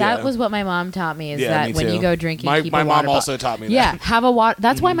important. That Yeah. was what my mom taught me. Is Yeah, that me when too. you go drinking, My keep my a mom water also bottle. taught me that. Yeah, have a water.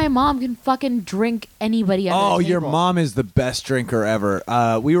 That's why my mom can fucking drink anybody. Under Oh, the your table. mom is the best drinker ever.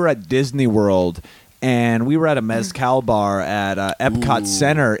 We were at Disney World, and we were at a mezcal bar at Epcot Ooh.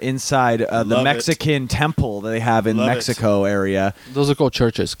 Center inside the Love it. Mexican temple that they have in Love it. Mexico area. Those are called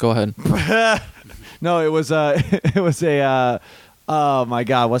churches. Go ahead. No, it was it was a. Oh my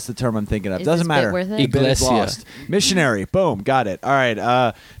God, what's the term I'm thinking of? Is Doesn't this bit matter. worth it? The bit is Iglesia. lost. Missionary. Boom. Got it. All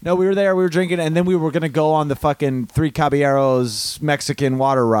right. No, we were there. We were drinking, and then we were gonna go on the fucking Three Caballeros Mexican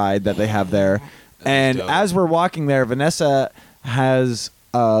water ride that they have there. And dope. as we're walking there, Vanessa has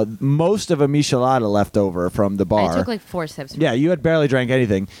most of a michelada left over from the bar. I took like 4 sips. Yeah, you had barely drank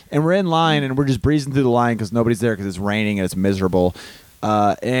anything. And we're in line, and we're just breezing through the line because nobody's there because it's raining and it's miserable.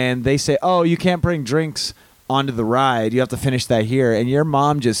 And they say, oh, you can't bring drinks onto the ride. You have to finish that here. And your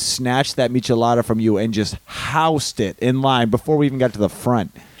mom just snatched that michelada from you and just housed it in line before we even got to the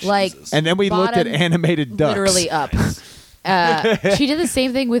front. Like, And then we looked at bottom animated ducks. literally up. She did the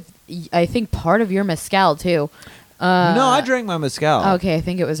same thing with, I think, part of your mezcal too. No, I drank my mezcal. Okay, I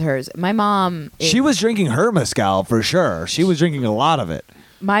think it was hers. My mom. She was drinking her mezcal for sure. She was drinking a lot of it.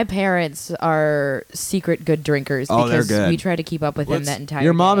 My parents are secret good drinkers Oh, they're because good. we try to keep up with them What's- that entire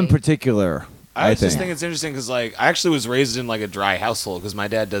Your mom in day. particular, I just think. think it's interesting because like I actually was raised in like a dry household because my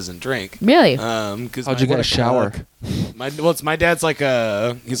dad doesn't drink. Really? Because How'd you get a shower? My dad's like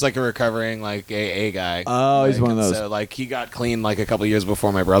he's like a recovering like AA guy. Oh, he's Like, one of those. So like he got clean like a couple years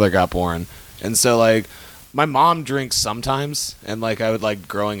before my brother got born, and so like my mom drinks sometimes, and like I would like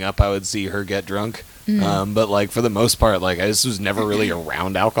growing up I would see her get drunk, but like for the most part like I just was never really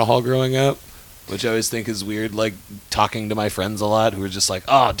around alcohol growing up. Which I always think is weird, like talking to my friends a lot who are just like,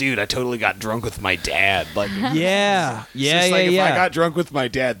 "Oh, dude, I totally got drunk with my dad." Like, Yeah. it's just like, If I got drunk with my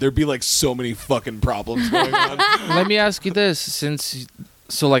dad, there'd be like so many fucking problems going on. Let me ask you this: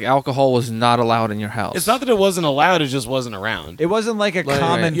 so like alcohol was not allowed in your house. It's not that it wasn't allowed; it just wasn't around. It wasn't like a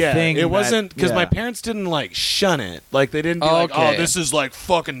common Yeah, thing. it wasn't because my yeah. parents didn't like shun it. Like they didn't be like, Okay. "Oh, this is like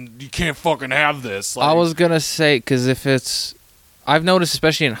fucking, you can't fucking have this." Like, I was gonna say because if it's, I've noticed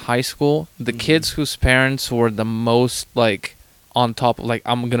especially in high school, the kids whose parents were the most like on top, like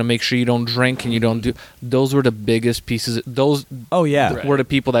I'm gonna make sure you don't drink and you don't do. Those were the biggest pieces. Those Oh yeah. Right. were the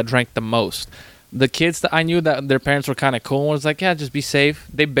people that drank the most. The kids that I knew that their parents were kind of cool and was like, yeah, just be safe.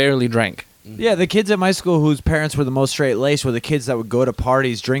 They barely drank. Yeah, the kids at my school whose parents were the most straight laced were the kids that would go to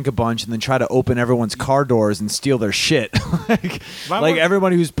parties, drink a bunch, and then try to open everyone's car doors and steal their shit. like Mine like were-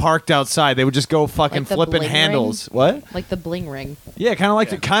 everybody who's parked outside, they would just go fucking Like the flipping bling handles. What? Like the bling ring. Yeah, kind of like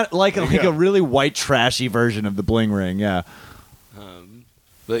Yeah. the kind of like There you a go. really white trashy version of the bling ring. Yeah.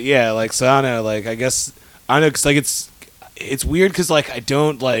 But yeah, like so I don't know. Like I guess I don't know because like it's weird because like I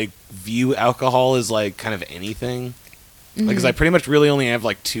don't like view alcohol as like kind of anything. Like because I pretty much really only have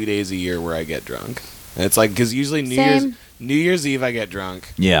like 2 days a year where I get drunk. And it's like because usually Same. New Year's Eve I get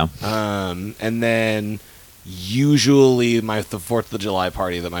drunk. Yeah. And then usually the 4th of July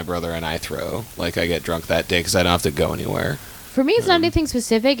party that my brother and I throw, like I get drunk that day because I don't have to go anywhere. For me, it's not anything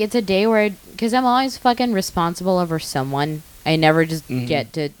specific. It's a day where, because I'm always fucking responsible over someone. I never just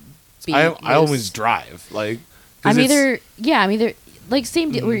get to be. I loose. always drive. Like 'cause I'm it's- either like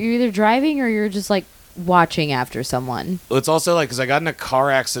same. Where you're either driving or you're just like watching after someone. Well, it's also like because I got in a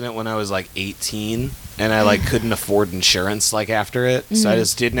car accident when I was like 18, and I like couldn't afford insurance like after it, so I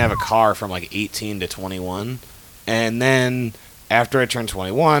just didn't have a car from like 18 to 21, and then after I turned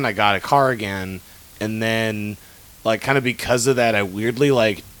 21, I got a car again, and then like kind of because of that, I weirdly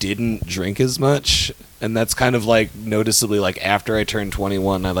like didn't drink as much, and that's kind of like noticeably like after I turned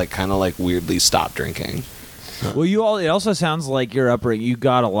 21, I like kind of like weirdly stopped drinking. Well, it also sounds like your upbringing. You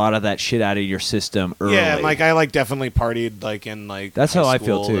got a lot of that shit out of your system early. Yeah, and, like I like definitely partied like in like That's high how I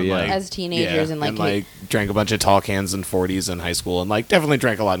feel, school too, and, yeah. like, As teenagers and, like, drank a bunch of tall cans and 40s in high school and like definitely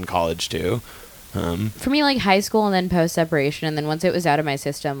drank a lot in college too. For me, like high school and then post separation, and then once it was out of my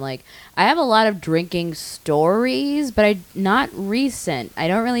system, like I have a lot of drinking stories, but not recent. I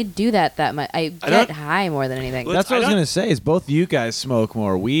don't really do that much. I get don't- high more than anything. Well, That's what I was don't- gonna say. Is both you guys smoke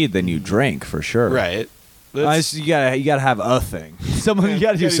more weed than you drink for sure. Right. You gotta have a thing. You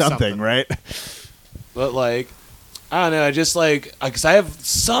gotta do something, right? But like I don't know, I just like because I have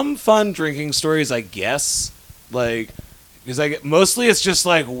some fun drinking stories, I guess. Like Because like mostly it's just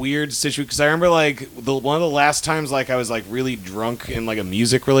like weird situations. Because I remember like one of the last times like I was like really drunk in like a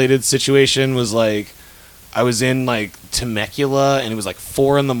music related situation was like I was in like Temecula and it was like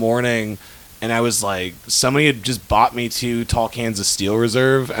 4 a.m. and I was like somebody had just bought me 2 tall cans of Steel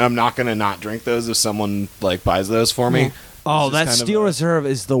Reserve and I'm not gonna not drink those if someone like buys those for me. Oh, that Steel Reserve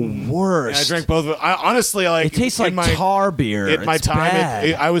is the worst. I drank both of them. Honestly, like it tastes like tar beer. At my It's time,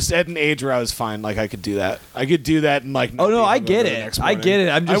 bad. I was at an age where I was fine. Like I could do that. I could do that and like. Oh no, I not be get hungover the it. next I morning. get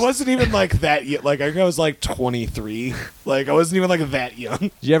it. I wasn't even like that yet. Like I was like 23. Like I wasn't even like that young.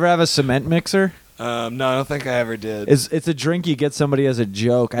 Did you ever have a cement mixer? No, I don't think I ever did. It's a drink you get somebody as a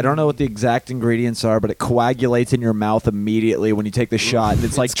joke. I don't know what the exact ingredients are, but it coagulates in your mouth immediately when you take the shot. And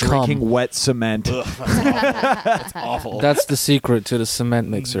it's like drinking wet cement. Ugh, that's awful. That's the secret to the cement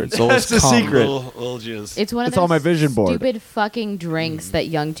mixer. It's always That's the cum. secret. Little jizz. It's one of It's on those my vision board. stupid fucking drinks that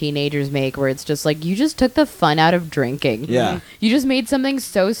young teenagers make where it's just like you just took the fun out of drinking. Yeah. You just made something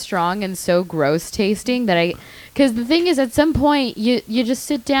so strong and so gross tasting that because the thing is at some point you just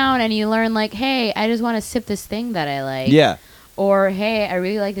sit down and you learn like, hey, I just want to sip this thing that I like. Yeah. Or, hey, I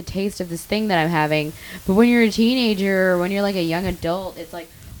really like the taste of this thing that I'm having. But when you're a teenager or when you're like a young adult, it's like,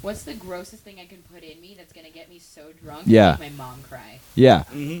 what's the grossest thing I can put in me that's going to get me so drunk Yeah. to make my mom cry? Yeah.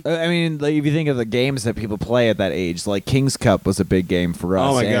 Mm-hmm. I mean, like, if you think of the games that people play at that age, like King's Cup was a big game for us.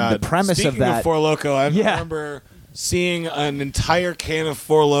 Oh my and god! The premise Speaking of that. Four Loko, I Yeah. remember seeing an entire can of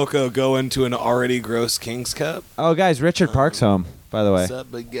Four Loko go into an already gross King's Cup. Oh, guys, Richard Park's home, by the way. What's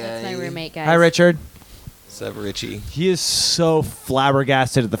up, big guy? That's my roommate, guys. Hi, Richard. What's up, Richie? He is so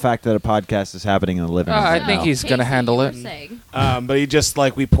flabbergasted at the fact that a podcast is happening in the living room. I right think now. he's gonna Casey, handle you it. were saying. But he just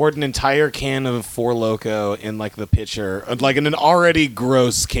like we poured an entire can of Four Loko in like the pitcher, like in an already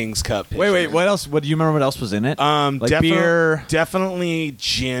gross King's Cup. Pitcher. Wait, what else? What do you remember? What else was in it? Like beer. definitely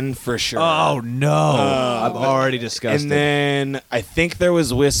gin for sure. Oh no! I'm already disgusted. And then I think there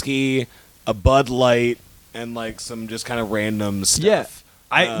was whiskey, a Bud Light, and like some just kind of random stuff. Yeah.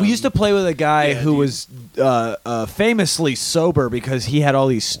 We used to play with a guy yeah, who dude. was famously sober because he had all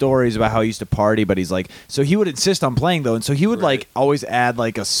these stories about how he used to party, but he's like, so he would insist on playing though, and so he would like always add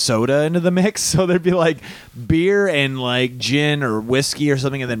like a soda into the mix, so there'd be like beer and like gin or whiskey or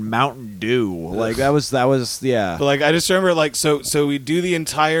something, and then Mountain Dew. Like that was yeah. But like I just remember like so we do the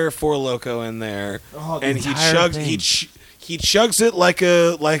entire Four Loko in there, Oh, the and he entire chugs thing. he chugs it like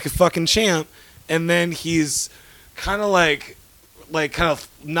a fucking champ, and then he's kind of like kind of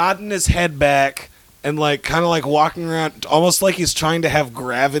nodding his head back and like kind of like walking around almost like he's trying to have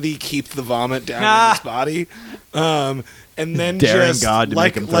gravity keep the vomit down in his body, and then Daring just God to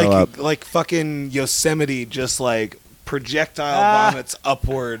like make him throw up. like fucking Yosemite just like projectile vomits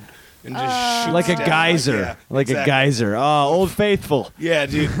upward and just shoots Like a down. geyser, Yeah, like a exactly. geyser. Oh, Old Faithful. Yeah,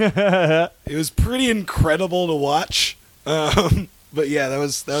 dude. It was pretty incredible to watch. But yeah, that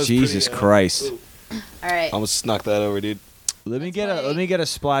was Jesus pretty, Christ. All right. almost snuck that over, dude. Let me That's get a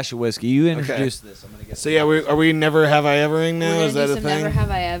splash of whiskey. You introduce this. I'm gonna get. So yeah, are we never have I evering now? We're Is gonna that do a some thing? Never Have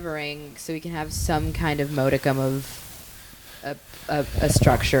I Evering so we can have some kind of modicum of a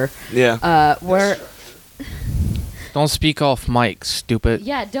structure. Yeah. Where Don't speak off mic, stupid.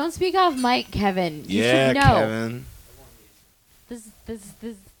 yeah, don't speak off mic, Kevin. You Yeah, should know. Kevin.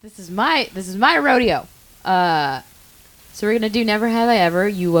 This is my rodeo. So we're gonna do Never Have I Ever.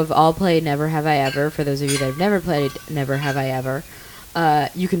 You have all played Never Have I Ever. For those of you that have never played Never Have I Ever,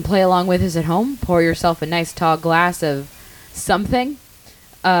 you can play along with us at home. Pour yourself a nice tall glass of something.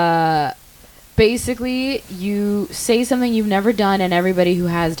 Basically, you say something you've never done, and everybody who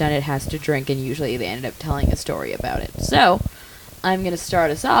has done it has to drink, and usually they end up telling a story about it. So, I'm gonna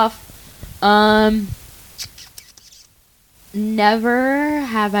start us off. Never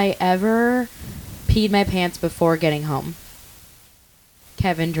have I ever peed my pants before getting home.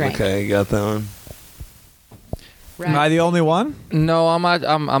 Kevin drank. Okay, you got that one. Am I the only one? No, I'm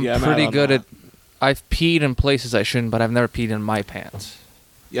Yeah, I'm pretty out on good that. at. I've peed in places I shouldn't, but I've never peed in my pants.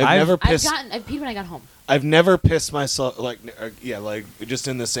 Yeah, I've- never pissed. I've peed when I got home. I've never pissed myself like just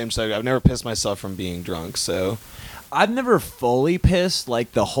in the same subject. I've never pissed myself from being drunk. So I've never fully pissed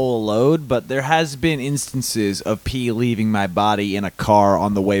like the whole load, but there has been instances of pee leaving my body in a car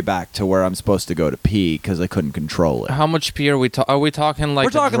on the way back to where I'm supposed to go to pee because I couldn't control it. How much pee are we? Are we talking like?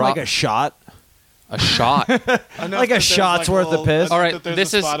 We're talking drop- like a shot. a shot. Like a shot's worth of piss. All right,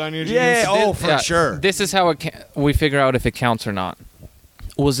 this is- on your Yeah, jeans. oh, for Yeah, sure. This is how we figure out if it counts or not.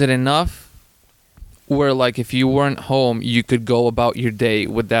 Was it enough where, like, if you weren't home, you could go about your day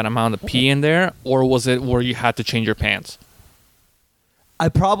with that amount of pee in there, or was it where you had to change your pants? I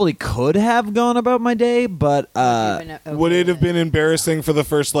probably could have gone about my day, but Would it have been embarrassing for the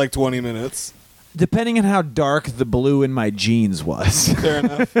first like 20 minutes? Depending on how dark the blue in my jeans was. Fair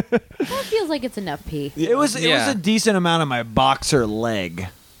enough. That feels like it's enough pee. It was a decent amount of my boxer leg.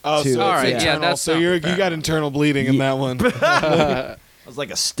 Oh, too. so All right, it's yeah, internal. that's so not you bad. got internal bleeding in that one. I was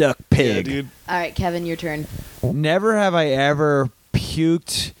like a stuck pig. Yeah, dude. All right, Kevin, your turn. Never have I ever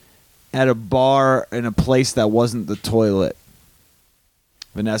puked at a bar in a place that wasn't the toilet.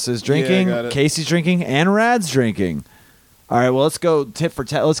 Vanessa's drinking, got it. Casey's drinking, and Rad's drinking. All right, well, let's go tit for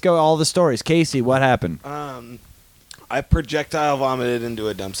tat. Let's go all the stories. Casey, what happened? I projectile vomited into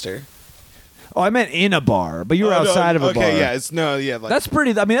a dumpster. Oh, I meant in a bar, but you were outside of a bar. Okay, yeah, it's like That's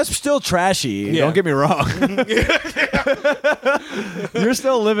pretty. I mean, that's still trashy. Yeah. Don't get me wrong. You're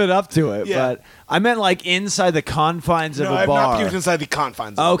still living up to it, Yeah. but I meant like inside the confines of no, a I've bar. not puked inside the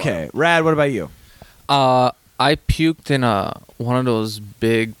confines. Of Okay, Rad, what about you? I puked in one of those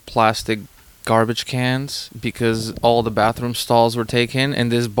big plastic garbage cans because all the bathroom stalls were taken,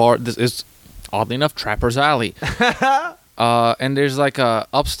 and this is oddly enough Trapper's Alley. And there's like a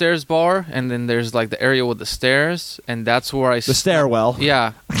upstairs bar, and then there's like the area with the stairs, and that's where The stairwell.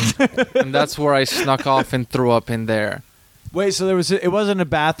 Yeah, and that's where I snuck off and threw up in there. Wait, so it wasn't a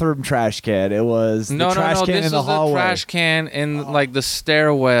bathroom trash can. It was the trash can This in the was hallway. the trash can in like the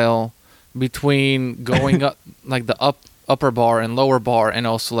stairwell between going up like the upper bar and lower bar, and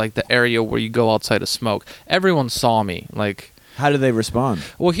also like the area where you go outside to smoke. Everyone saw me. Like, How did they respond?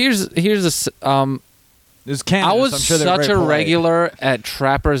 well, here's There's Canada, I was so I'm sure they're such very a polite. regular at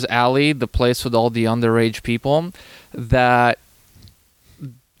Trapper's Alley, the place with all the underage people, that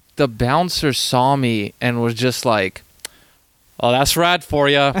the bouncer saw me and was just like, "Oh, that's rad for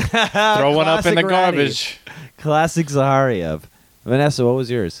you. Throw one up in the Classic Ratty. garbage." Classic Zahariev. Vanessa, what was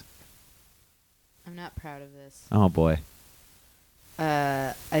yours? I'm not proud of this. Oh boy.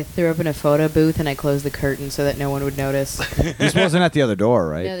 I threw up in a photo booth and I closed the curtain so that no one would notice. This wasn't at the other door,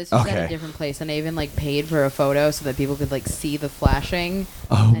 right? No, this was at a different place, and I even like paid for a photo so that people could like see the flashing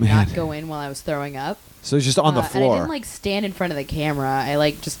Oh, and man. not go in while I was throwing up. So it's just on the And I floor. didn't like stand in front of the camera.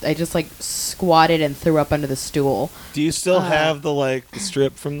 I just like squatted and threw up under the stool. Do you still have the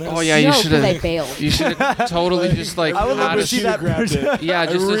strip from this? Oh yeah, you No, should 'cause I have. bailed. You should have totally just like I would love had to a see you that grabbed it. yeah, I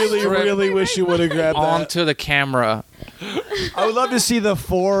just a really, strip really wish you would have grabbed that. onto the camera. I would love to see the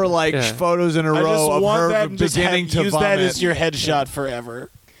 4 Yeah. photos in a I row just of want her that and just beginning to use vomit. that as your headshot forever.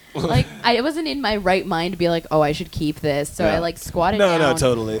 Like I wasn't in my right mind to be like, oh, I should keep this. So Yeah. I like squatted No, down. no,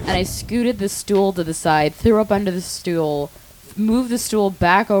 totally. And I scooted the stool to the side, threw up under the stool, moved the stool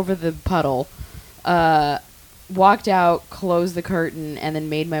back over the puddle, walked out, closed the curtain, and then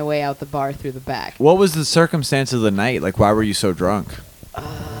made my way out the bar through the back. What was the circumstance of the night? Like, why were you so drunk?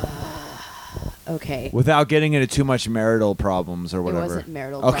 Okay. Without getting into too much marital problems or It whatever. wasn't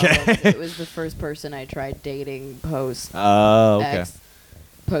marital Okay. problems. It was the first person I tried dating post Oh, okay. ex,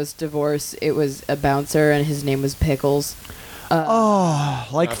 post divorce. It was a bouncer, and his name was Pickles. Oh,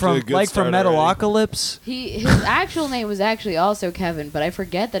 like Off to a from good start Metalocalypse? His actual name was actually also Kevin, but I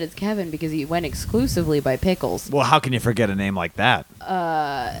forget that it's Kevin because he went exclusively by Pickles. Well, how can you forget a name like that?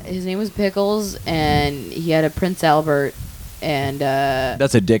 His name was Pickles, and he had a Prince Albert, and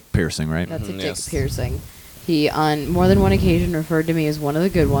That's a dick piercing, right? that's a dick yes. piercing. He, on more than one occasion, referred to me as one of the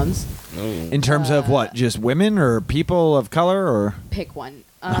good ones. In terms of what? Just women or people of color or? Pick one.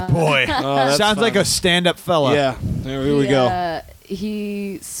 Boy, Oh, that's sounds like fun. a stand-up fella. Yeah, there we go.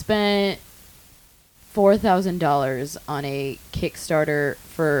 He spent $4,000 on a Kickstarter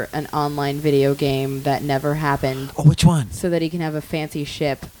for an online video game that never happened, Oh, which one? so that he can have a fancy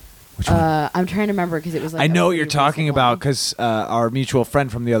ship. Which one? I'm trying to remember because it was like I a know what pretty you're talking recent about one. because our mutual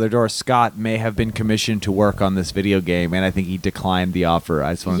friend from the other door, Scott, may have been commissioned to work on this video game, and I think he declined the offer.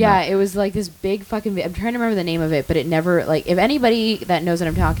 I just want to Yeah, know. it was like this big fucking. I'm trying to remember the name of it, but it never like. If anybody that knows what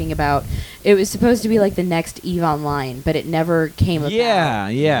I'm talking about, it was supposed to be like the next Eve Online, but it never came about. Yeah,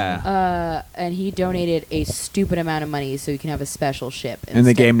 yeah. And he donated a stupid amount of money so he can have a special ship. And the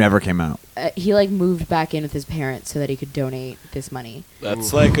instead. game never came out. He like moved back in with his parents so that he could donate this money.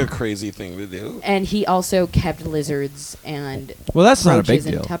 That's like a crazy thing to do. And he also kept lizards and Well, that's not a big roaches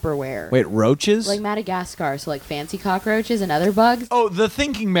in deal. Tupperware. Wait, roaches? Like Madagascar, so like fancy cockroaches and other bugs. Oh, the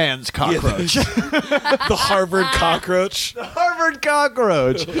thinking man's cockroach. The Harvard cockroach. Harvard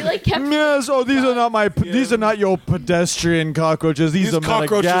cockroach. He like kept. Yes. Oh, these are not these are not your pedestrian cockroaches. These, These are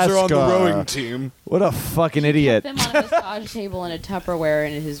cockroaches are on the Madagascar. rowing team. What a fucking idiot. Them on a massage table in a Tupperware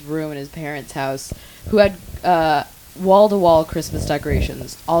in his room in his parents' house, who had wall-to-wall Christmas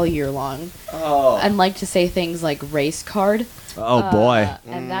decorations all year long, and liked to say things like race card. Oh boy.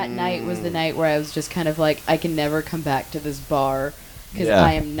 And that night was the night where I was just kind of like, I can never come back to this bar because Yeah.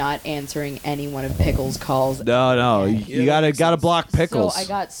 I am not answering any one of Pickles' calls. No, again. you gotta block Pickles. So I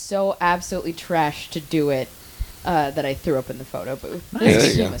got so absolutely trashed to do it that I threw up in the photo booth. Nice. This There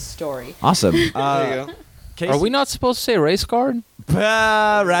you became go. a story. Awesome. There you go. Casey, Are we not supposed to say race card?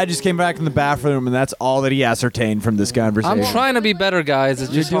 Rad just came back in the bathroom, and that's all that he ascertained from this conversation. I'm trying to be better, guys. It's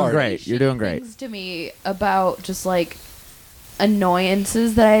They just would doing hard. great. say You're doing shitty great. Things to me about just like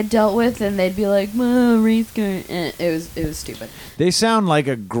annoyances that I had dealt with, and they'd be like, race car. It was stupid. They sound like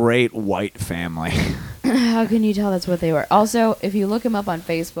a great white family. How can you tell that's what they were? Also, if you look him up on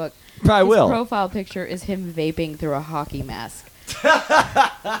Facebook, I his will. profile picture is him vaping through a hockey mask.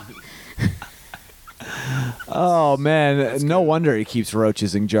 Oh man, no wonder he keeps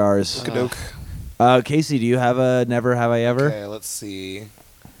roaches in jars. Okey-doke. Casey, do you have a never have I ever? Okay, let's see.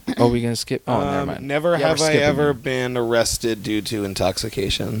 Are we gonna skip? Oh, never mind. Never Yeah, have we're I skipping ever you. been arrested due to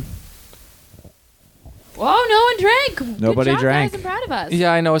intoxication. Whoa, no one drank. Nobody Good job, drank. Guys. I'm proud of us.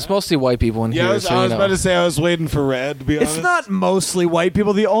 Yeah, I know. It's mostly white people in here. I was so, you know. about to say I was waiting for Red, to be honest. It's not mostly white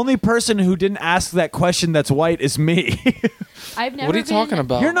people. The only person who didn't ask that question that's white is me. I've never What are you been talking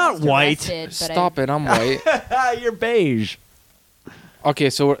about? You're not almost white. arrested, but Stop it! I'm white. You're beige. Okay,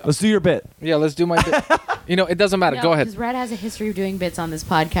 so Let's do your bit. yeah, let's do my bit. You know, it doesn't matter. Go ahead. Because Red has a history of doing bits on this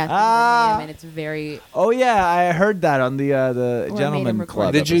podcast, and it's very. Oh yeah, I heard that on the made him Gentleman record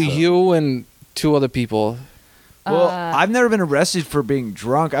Club. Did episode. you and two other people? Well, Uh, I've never been arrested for being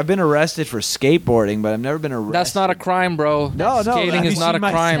drunk. I've been arrested for skateboarding, but I've never been arrested. That's not a crime, bro. No. Skating Have is you not a seen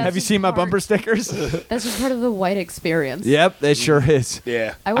my- crime. Have you seen my bumper stickers? That's just part of the white experience. Yep, it sure is.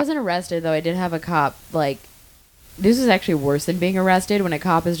 Yeah. I wasn't arrested though. I did have a cop like. This is actually worse than being arrested when a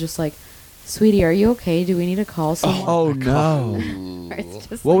cop is just like, "Sweetie, are you okay? Do we need to call someone?" Oh no. It's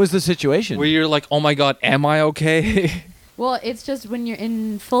just What like- was the situation? Where you're like, oh my god, am I okay? Well, it's just when you're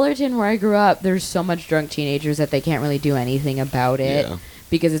in Fullerton, where I grew up, there's so much drunk teenagers that they can't really do anything about it Yeah.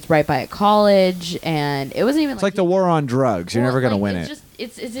 because it's right by a college, and it wasn't even. It's like the war on drugs. You're Well, never gonna like, win it's it.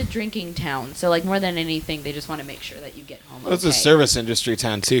 Just, it's a drinking town, so like more than anything, they just want to make sure that you get home. Well, it's a okay. service industry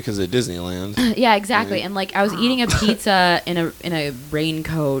town too, because of Disneyland. Yeah, exactly. And like I was eating a pizza in a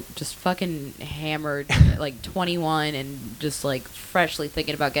raincoat, just fucking hammered, like 21, and just like freshly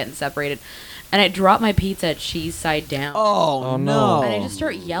thinking about getting separated. And I dropped my pizza cheese side down. Oh, Oh, no. no. And I just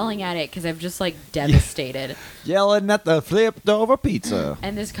start yelling at it because I'm just like devastated. Yelling at the flipped over pizza.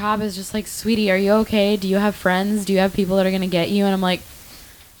 And this cop is just like, "Sweetie, are you okay? Do you have friends? Do you have people that are going to get you?" And I'm like,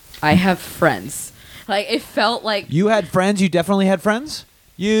 "I have friends." Like, it felt like You had friends? You definitely had friends?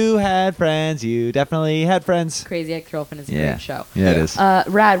 You had friends. You definitely had friends. Crazy Ex-Girlfriend is a Yeah. great show. Yeah, it is.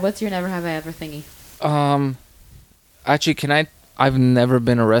 Rad, what's your never have I ever thingy? Actually, I've never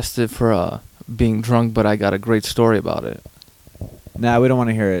been arrested for being drunk, but I got a great story about it. Nah, we don't want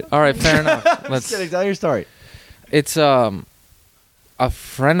to hear it. All right, fair enough. Let's. Just kidding. Tell your story. It's a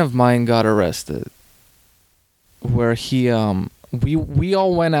friend of mine got arrested where we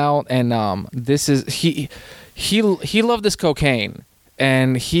all went out, and this is he loved this cocaine,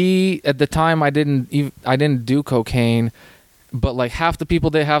 and he at the time I didn't do cocaine, but like half the people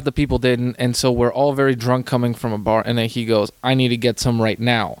did, half the people didn't, and so we're all very drunk coming from a bar, and then he goes, "I need to get some right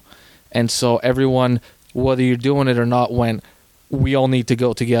now," and so everyone, whether you're doing it or not, went, "We all need to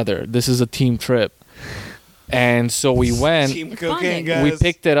go together. This is a team trip." And so we went. Team It's fun, cocaine, Nick. guys. We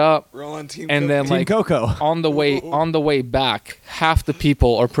picked it up, Roll on team and then Team like Coco. on the way back, half the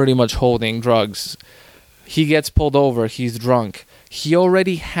people are pretty much holding drugs. He gets pulled over. He's drunk. He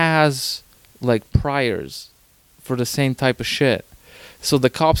already has like priors for the same type of shit. So the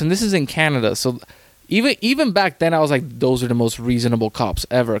cops, and this is in Canada, so even back then I was like, those are the most reasonable cops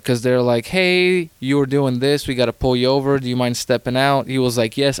ever, because they're like, "Hey, you were doing this, we got to pull you over, do you mind stepping out?" He was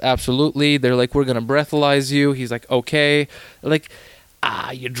like, "Yes, absolutely." They're like, "We're gonna breathalyze you." He's like, "Okay." They're like,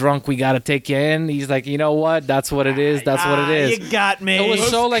 "You're drunk, we got to take you in." He's like, "You know what, that's what it is, that's what it is." You got me. It was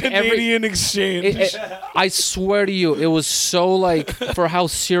so like Canadian exchange. I swear to you, it was so like, for how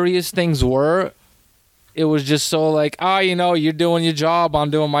serious things were, it was just so like, you're doing your job, I'm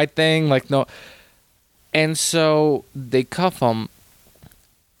doing my thing, like, no. And so they cuff him,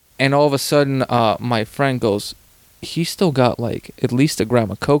 and all of a sudden my friend goes, "He still got like at least a gram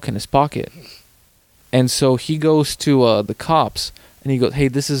of coke in his pocket." And so he goes to the cops, and he goes, "Hey,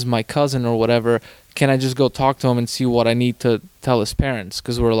 this is my cousin or whatever, can I just go talk to him and see what I need to tell his parents?"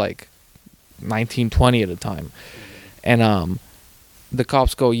 Because we're like 19, 20 at the time. And the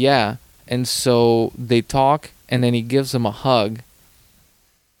cops go, "Yeah." And so they talk, and then he gives him a hug,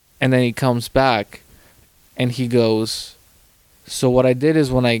 and then he comes back, and he goes, "So what I did is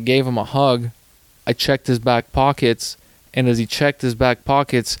when I gave him a hug, I checked his back pockets, And as he checked his back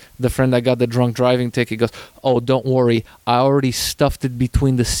pockets, the friend that got the drunk driving ticket goes, "Oh, don't worry. I already stuffed it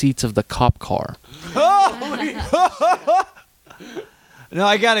between the seats of the cop car." No,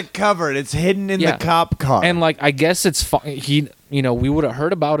 I got it covered. It's hidden in the cop car. And like, I guess it's he. We would have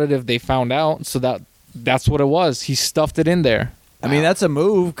heard about it if they found out. So that's what it was. He stuffed it in there. I mean, that's a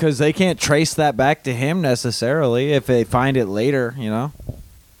move because they can't trace that back to him necessarily if they find it later,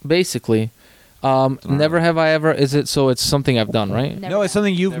 Basically. Never have I ever. Is it so? It's something I've done, right? No, it's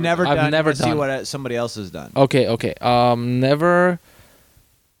something you've never done. I've never see done. what somebody else has done. Okay.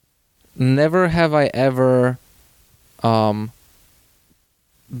 Never have I ever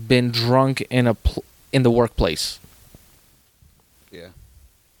been drunk in in the workplace. Yeah.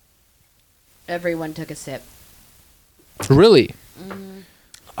 Everyone took a sip. Really?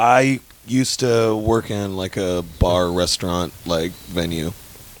 I used to work in like a bar restaurant like venue.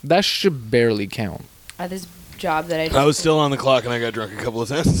 That should barely count. This job that I did. I was still on the clock and I got drunk a couple of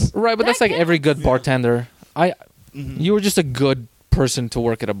times. Right, but that's like every good bartender. Mm-hmm. You were just a good person to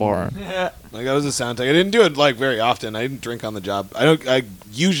work at a bar. Like I was a sound tech. I didn't do it like very often. I didn't drink on the job. I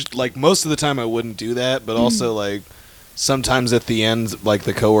usually like most of the time I wouldn't do that, but also like sometimes at the end, like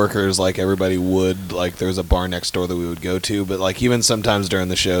the coworkers, like everybody would like there was a bar next door that we would go to, but like even sometimes during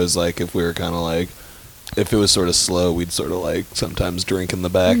the shows, like if we were kind of like if it was sort of slow, we'd sort of like sometimes drink in the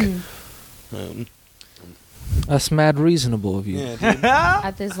back. That's mad reasonable of you. Yeah, dude.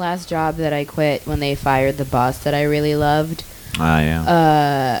 At this last job that I quit when they fired the boss that I really loved.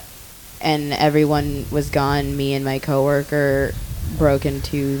 Yeah. And everyone was gone. Me and my coworker broke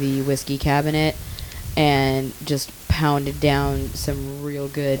into the whiskey cabinet and just pounded down some real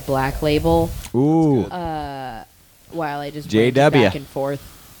good Black Label. Ooh. While I just JW. went back and forth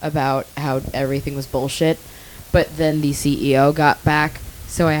about how everything was bullshit. But then the CEO got back,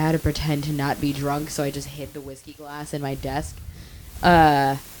 so I had to pretend to not be drunk. So I just hid the whiskey glass in my desk.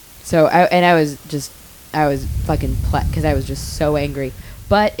 I was fucking because I was just so angry.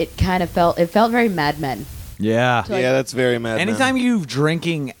 But it felt very Mad Men. Yeah. So, like, yeah, that's very mad. Anytime you're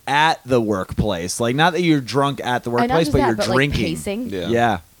drinking at the workplace, like not that you're drunk at the workplace, but you're drinking. Like pacing.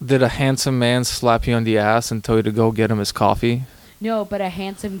 Yeah. Did a handsome man slap you on the ass and tell you to go get him his coffee? No, but a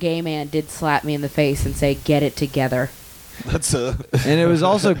handsome gay man did slap me in the face and say, "Get it together." That's And it was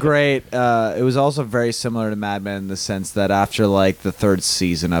also great. It was also very similar to Mad Men in the sense that after like the third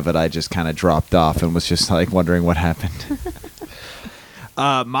season of it, I just kind of dropped off and was just like wondering what happened.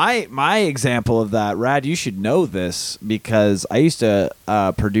 My example of that, Rad, you should know this because I used to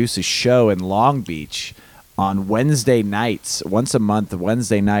produce a show in Long Beach on Wednesday nights, once a month,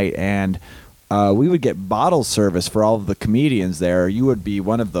 Wednesday night, and we would get bottle service for all of the comedians there. You would be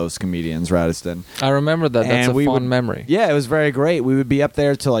one of those comedians, Radostin. I remember that. That's And a fond memory. Yeah, it was very great. We would be up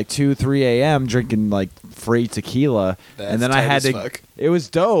there till like 2, 3 a.m. drinking like free tequila, That's and then I tight had as to. fuck. It was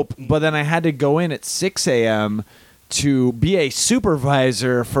dope, but then I had to go in at 6 a.m. to be a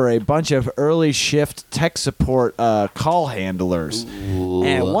supervisor for a bunch of early shift tech support call handlers. Ooh.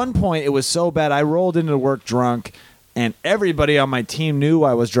 And at one point, it was so bad, I rolled into work drunk. And everybody on my team knew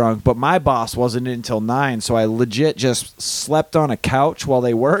I was drunk, but my boss wasn't in until 9, so I legit just slept on a couch while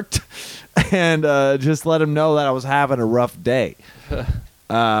they worked and just let them know that I was having a rough day.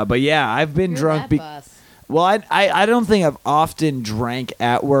 But yeah, I've been drunk. Well, I don't think I've often drank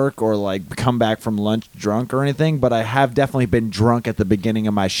at work or like come back from lunch drunk or anything, but I have definitely been drunk at the beginning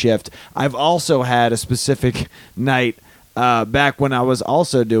of my shift. I've also had a specific night back when I was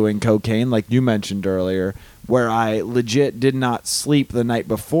also doing cocaine, like you mentioned earlier, where I legit did not sleep the night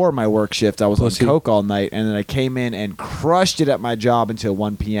before my work shift. I was on coke all night, and then I came in and crushed it at my job until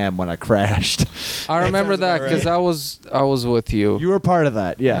 1 p.m. when I crashed. I remember that because I was with you. You were part of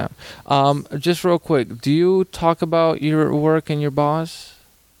that, yeah. Just real quick, do you talk about your work and your boss?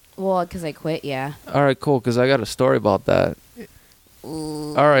 Well, because I quit, yeah. All right, cool, because I got a story about that.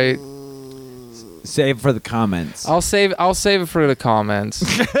 All right. Save for the comments. I'll save it for the comments.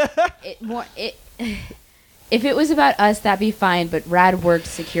 If it was about us, that'd be fine. But Rad worked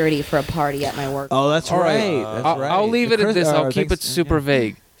security for a party at my work. Oh, that's All right. right. That's right. I'll leave it at this. I'll keep it super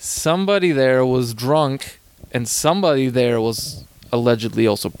vague. Somebody there was drunk, and somebody there was allegedly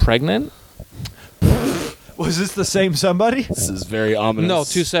also pregnant. Was this the same somebody? This is very ominous. No,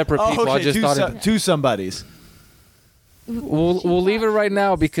 two separate people. okay, I just thought two somebodies. We'll leave it right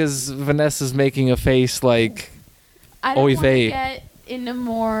now because Vanessa's making a face like. I don't Oy want to vey. get into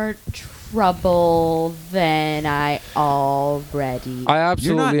more trouble than I already. I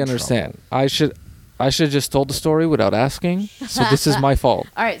You're not absolutely in understand. I should just told the story without asking. So this is my fault.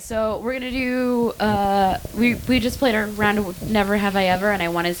 All right, so we're gonna do. We just played a round of Never Have I Ever, and I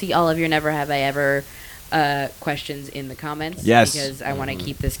want to see all of your Never Have I Ever questions in the comments. Yes. Because I want to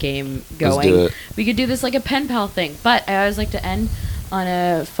keep this game Let's going. do it. We could do this like a pen pal thing, but I always like to end on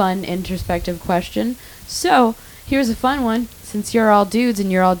a fun, introspective question. So, here's a fun one. Since you're all dudes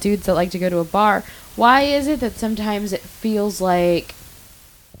and you're all dudes that like to go to a bar, why is it that sometimes it feels like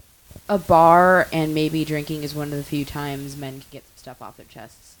a bar and maybe drinking is one of the few times men can get stuff off their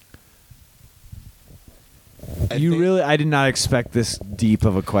chests? I I did not expect this deep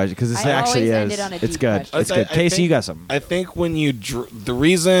of a question because this I actually always end is. it on a It's deep good. question. It's good. Casey, you got something. I think when you the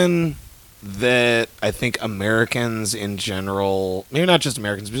reason that I think Americans in general, maybe not just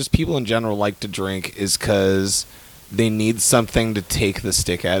Americans, but just people in general like to drink is because they need something to take the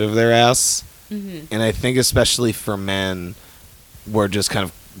stick out of their ass. Mm-hmm. And I think especially for men, we're just kind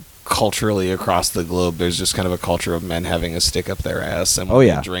of culturally across the globe, there's just kind of a culture of men having a stick up their ass. And when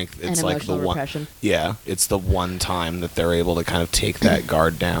they drink, it's and like the emotional one. repression. Yeah, it's the one time that they're able to kind of take that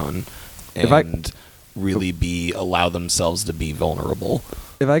guard down If I- and really allow themselves to be vulnerable.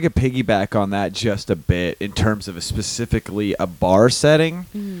 If I could piggyback on that just a bit in terms of specifically a bar setting,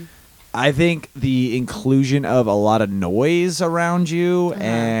 Mm-hmm. I think the inclusion of a lot of noise around you,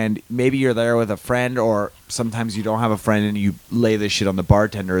 and maybe you're there with a friend, or sometimes you don't have a friend and you lay this shit on the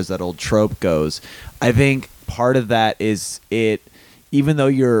bartender, as that old trope goes. I think part of that is even though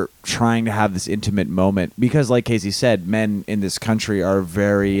you're trying to have this intimate moment, because like Casey said, men in this country are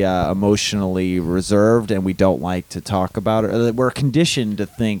very emotionally reserved and we don't like to talk about it. We're conditioned to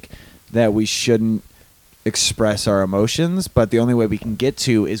think that we shouldn't express our emotions, but the only way we can get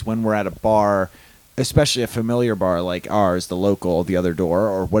to is when we're at a bar, especially a familiar bar like ours, the local, the other door,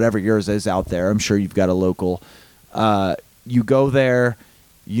 or whatever yours is out there. I'm sure you've got a local. You go there,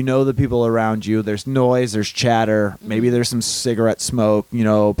 you know the people around you. There's noise, there's chatter, maybe there's some cigarette smoke,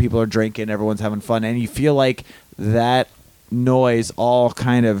 people are drinking, everyone's having fun, and you feel like that noise all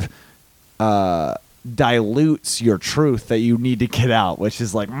kind of dilutes your truth that you need to get out, which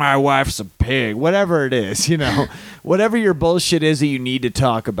is like, my wife's a pig, whatever it is, whatever your bullshit is that you need to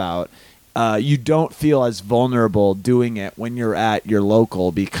talk about. You don't feel as vulnerable doing it when you're at your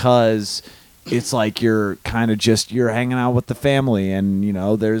local, because it's like you're kind of you're hanging out with the family, and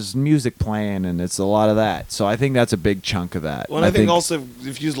there's music playing, and it's a lot of that. So I think that's a big chunk of that. Well, and I think also,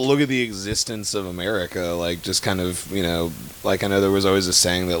 if you just look at the existence of America, like just kind of, like I know there was always a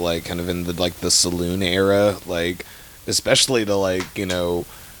saying that like kind of in the like the saloon era, like especially to like,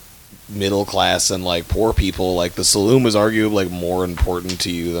 middle class and like poor people, like the saloon was arguably like more important to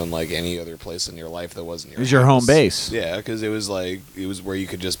you than like any other place in your life that wasn't your It was your home base. Yeah, because it was where you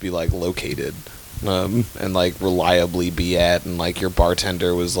could just be like located and like reliably be at, and like your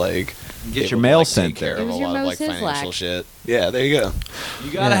bartender was like get able your to, mail like, sent take care there. of It was a your lot of Mo like financial Sislak. shit. Yeah, there you go.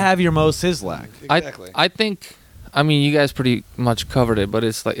 You gotta have your Mo Sislak. Exactly. I think, you guys pretty much covered it, but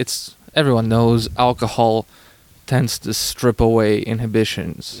it's everyone knows alcohol tends to strip away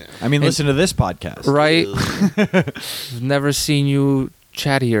inhibitions. Yeah. Listen to this podcast. Right? I've never seen you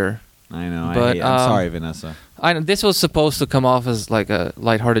chattier. I know. But, I'm sorry, Vanessa. I know this was supposed to come off as like a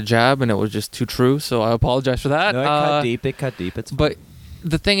lighthearted jab, and it was just too true. So I apologize for that. No, it cut deep. It cut deep. It's But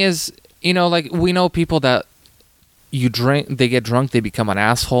the thing is, like we know people that you drink, they get drunk, they become an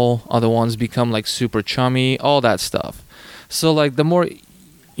asshole. Other ones become like super chummy, all that stuff. So like the more,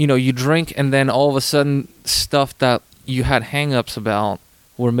 you drink, and then all of a sudden stuff that you had hang-ups about,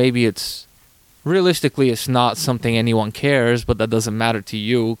 where maybe it's realistically it's not something anyone cares, but that doesn't matter to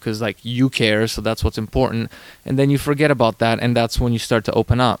you because like you care, so that's what's important. And then you forget about that, and that's when you start to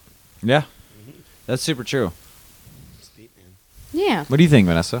open up. Yeah, that's super true. Yeah. What do you think,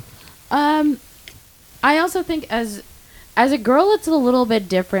 Vanessa? I also think as a girl, it's a little bit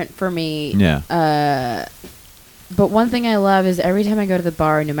different for me. Yeah. But one thing I love is every time I go to the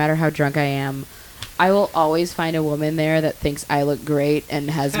bar, no matter how drunk I am, I will always find a woman there that thinks I look great and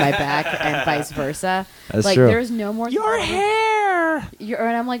has my back, and vice versa. That's like, true. There's no more Your hair.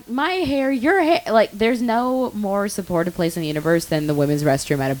 And I'm like, my hair, your hair. Like, there's no more supportive place in the universe than the women's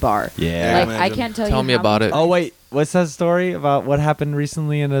restroom at a bar. Yeah. Like, I can't tell you. Tell me how about much- it. Oh wait, what's that story about what happened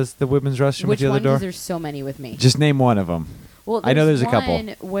recently in the women's restroom Which at the other one? door? Because there's so many with me. Just name one of them. Well, I know there's a couple.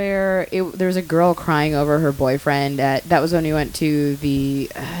 one where there's a girl crying over her boyfriend. That was when we went to the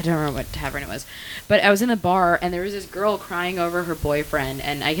I don't remember what tavern it was, but I was in the bar and there was this girl crying over her boyfriend,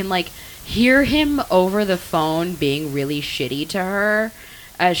 and I can like hear him over the phone being really shitty to her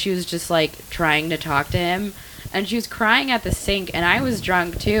as she was just like trying to talk to him, and she was crying at the sink, and I was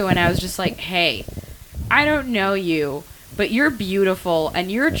drunk too, and I was just like, hey, I don't know you, but you're beautiful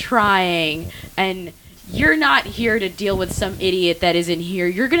and you're trying, and you're not here to deal with some idiot that isn't here.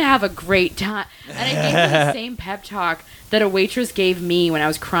 You're going to have a great time. And I gave her the same pep talk that a waitress gave me when I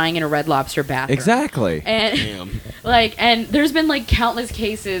was crying in a Red Lobster bathroom. Exactly. And Damn. and there's been like countless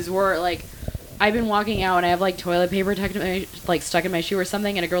cases where like I've been walking out and I have like toilet paper stuck in my shoe or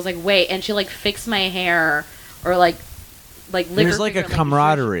something, and a girl's like, wait, and she like fixed my hair or like lick There's her like a finger,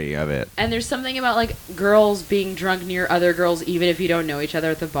 camaraderie of it. and there's something about like girls being drunk near other girls, even if you don't know each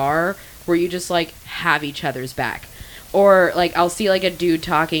other at the bar, where you just like have each other's back. Or like I'll see like a dude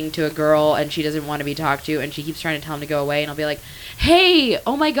talking to a girl and she doesn't want to be talked to, and she keeps trying to tell him to go away, and I'll be like, hey,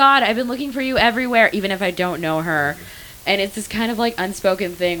 oh my god, I've been looking for you everywhere, even if I don't know her. And it's this kind of like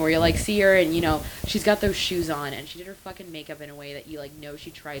unspoken thing where you like see her and you know she's got those shoes on and she did her fucking makeup in a way that you like know she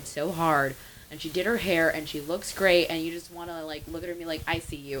tried so hard, and she did her hair and she looks great, and you just want to like look at her and be like, I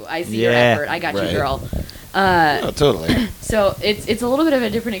see you, I see your effort, I got you, girl. Oh, totally. So it's a little bit of a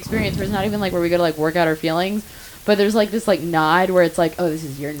different experience where it's not even like where we go to like work out our feelings, but there's like this like nod where it's like, oh, this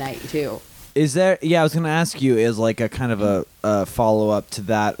is your night too. Is there? Yeah, I was gonna ask you. Is like a kind of a follow up to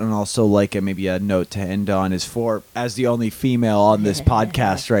that, and also like maybe a note to end on is for as the only female on this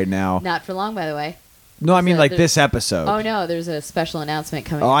podcast right now. Not for long, by the way. No, I mean like there's- this episode. Oh no, there's a special announcement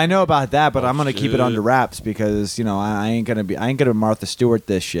coming. Oh, I know about that, but I'm gonna keep it shit. under wraps because you know I ain't gonna Martha Stewart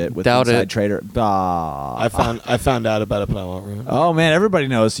this shit with Doubt Inside it. Trader. I found out about it, but I won't ruin it. Oh man, everybody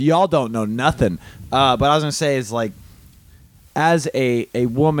knows. Y'all don't know nothing. But I was gonna say is like, as a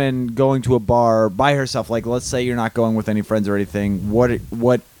woman going to a bar by herself, like let's say you're not going with any friends or anything.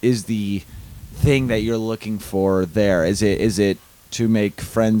 What is the thing that you're looking for there? Is it to make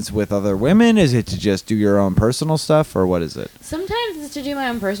friends with other women? Is it to just do your own personal stuff, or what is it? Sometimes it's to do my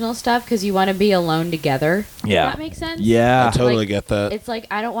own personal stuff because you want to be alone together. Yeah. Does that make sense? Yeah, I totally Like, get that. It's like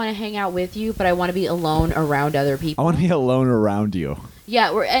I don't want to hang out with you, but I want to be alone around other I people. want to be alone around you.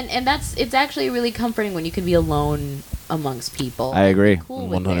 Yeah, and it's actually really comforting when you can be alone amongst people. I agree. Cool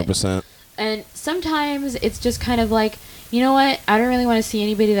with it. 100%. And sometimes it's just kind of like, you know what? I don't really want to see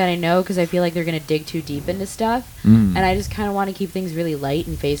anybody that I know because I feel like they're going to dig too deep into stuff. Mm. And I just kind of want to keep things really light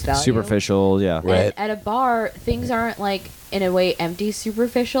and face value. Superficial, yeah. And Right. at a bar, things aren't like, in a way, empty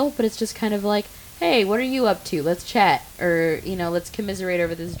superficial, but it's just kind of like, hey, what are you up to? Let's chat. Or, you know, let's commiserate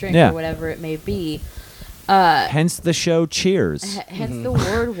over this drink Yeah. or whatever it may be. Hence the show Cheers. Hence the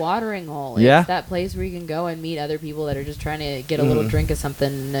word watering hole. Yeah. It's that place where you can go and meet other people that are just trying to get a little drink of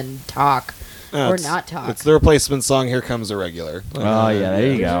something and talk. Or It's- not talk. It's the replacement song, Here Comes a Regular. Oh, yeah, there you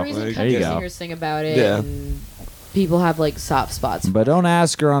There's go. a reason There you country go. singers sing about it, Yeah. and people have like soft spots. But don't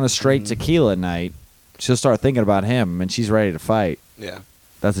ask her on a straight tequila night. She'll start thinking about him, and she's ready to fight. Yeah.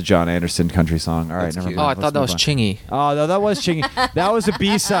 That's a John Anderson country song. All right, That's never cute. mind. Oh, I thought Let's that was move on. Chingy. Oh, no, that was Chingy. That was a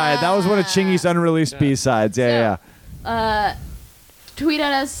B-side. That was one of Chingy's unreleased B-sides. Yeah, Tweet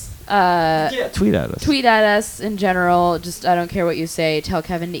at us. yeah. Tweet at us. Tweet at us in general. Just I don't care what you say. Tell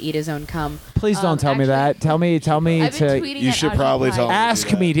Kevin to eat his own cum. Please don't tell me actually- that. Tell me I've been to tweeting You at should Aji probably Pai. tell him.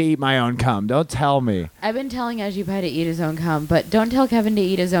 ask me to eat my own cum. Don't tell me. I've been telling Aji Pai to eat his own cum, but don't tell Kevin to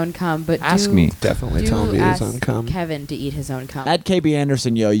eat his own cum. But Ask do, me. Definitely do tell him to eat his ask own cum. Kevin to eat his own cum. At KB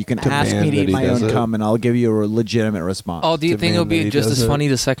Anderson, yo, you can Demand ask me to that eat he my does own it. cum, and I'll give you a legitimate response. Oh, do you think it'll Demand that be he just does as it. funny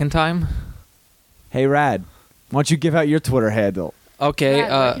the second time? Hey, Rad, why don't you give out your Twitter handle? Okay. Brad,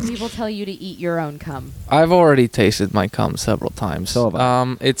 where can people tell you to eat your own cum? I've already tasted my cum several times. So have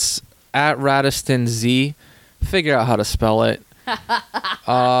I. It's at Radostin Z. Figure out how to spell it.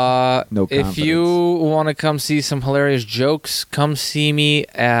 No If you want to come see some hilarious jokes, come see me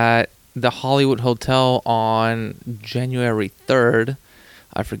at the Hollywood Hotel on January 3rd.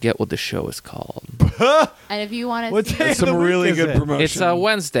 I forget what the show is called. And if you want to What see, day That's of the some week really is good it? promotion. It's a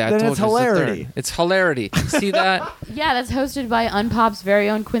Wednesday. I Then told it's you the hilarity. 3rd. It's hilarity. See that? yeah, that's hosted by Unpop's very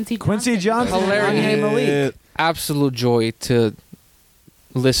own Quincy Johnson. Quincy Johnson. and Hilarious. Anye Malik. Absolute joy to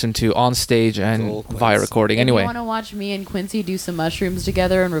listen to on stage and Cool, Quince. via recording. If Anyway, you want to watch me and Quincy do some mushrooms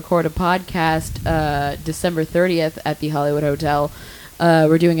together and record a podcast December 30th at the Hollywood Hotel,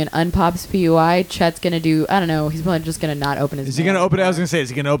 we're doing an Unpops PUI. Chet's going to do, I don't know, he's probably just going to not open his Is he mail going to open it? I was anymore. going to say, is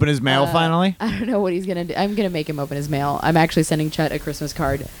he going to open his mail finally? I don't know what he's going to do. I'm going to make him open his mail. I'm actually sending Chet a Christmas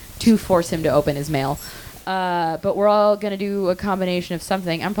card to force him to open his mail. But we're all going to do a combination of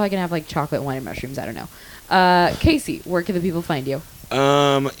something. I'm probably going to have like chocolate, wine, and mushrooms. I don't know. Casey, where can the people find you?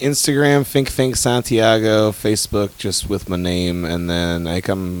 Instagram, Think Santiago. Facebook, just with my name, and then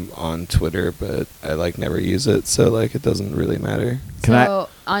I'm on Twitter, but I never use it, so it doesn't really matter. Can I- So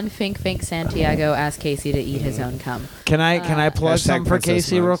on Fink Santiago, ask Casey to eat his own cum. Can I plug Hashtag something for Princess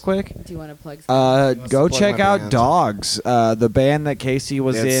Casey real Mugs. quick? Do you want to plug something? Go plug check my out band. Dogs, the band that Casey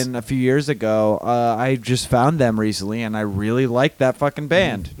was Yes. in a few years ago. I just found them recently, and I really like that fucking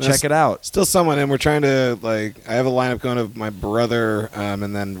band. That's- Check it out. Still someone, and we're trying to I have a lineup going of my brother,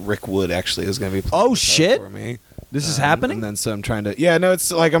 and then Rick Wood actually is going to be playing Oh, guitar shit. for me. This is happening? And then so I'm trying to. Yeah, no,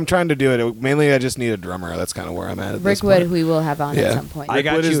 it's like I'm trying to do it. Mainly, I just need a drummer. That's kind of where I'm at this Rickwood, point. we will have on at some point. I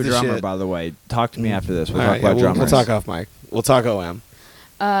got Rickwood is you a the drummer, shit. by the way. Talk to me after this. We'll All talk right, about we'll drummers. talk off mic. We'll talk OM.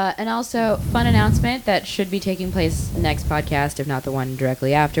 And also, fun announcement that should be taking place next podcast, if not the one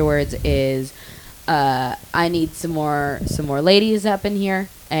directly afterwards, is I need some more ladies up in here,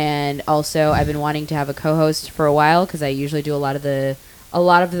 and also I've been wanting to have a co-host for a while because I usually do a lot of the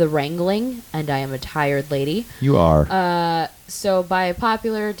wrangling, and I am a tired lady. You are. So by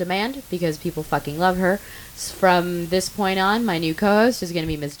popular demand, because people fucking love her, from this point on, my new co-host is going to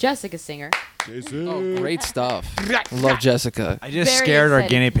be Miss Jessica Singer. Oh, great stuff. Love Jessica. I just Very scared our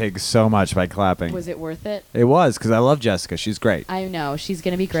excited. guinea pig so much by clapping. Was it worth it? It was, because I love Jessica. She's great. I know. She's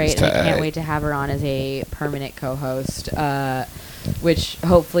going to be great, and I can't wait to have her on as a permanent co-host, which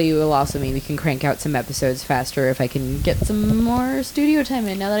hopefully will also mean we can crank out some episodes faster if I can get some more studio time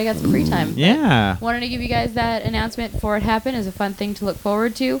in now that I got some free time. Yeah. But wanted to give you guys that announcement before it happened as a fun thing to look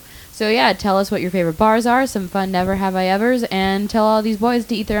forward to. So yeah, tell us what your favorite bars are, some fun never have I evers, and tell all these boys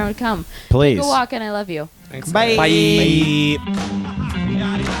to eat their own cum. Please. Go walk, and I love you. Thanks. Bye. Yeah.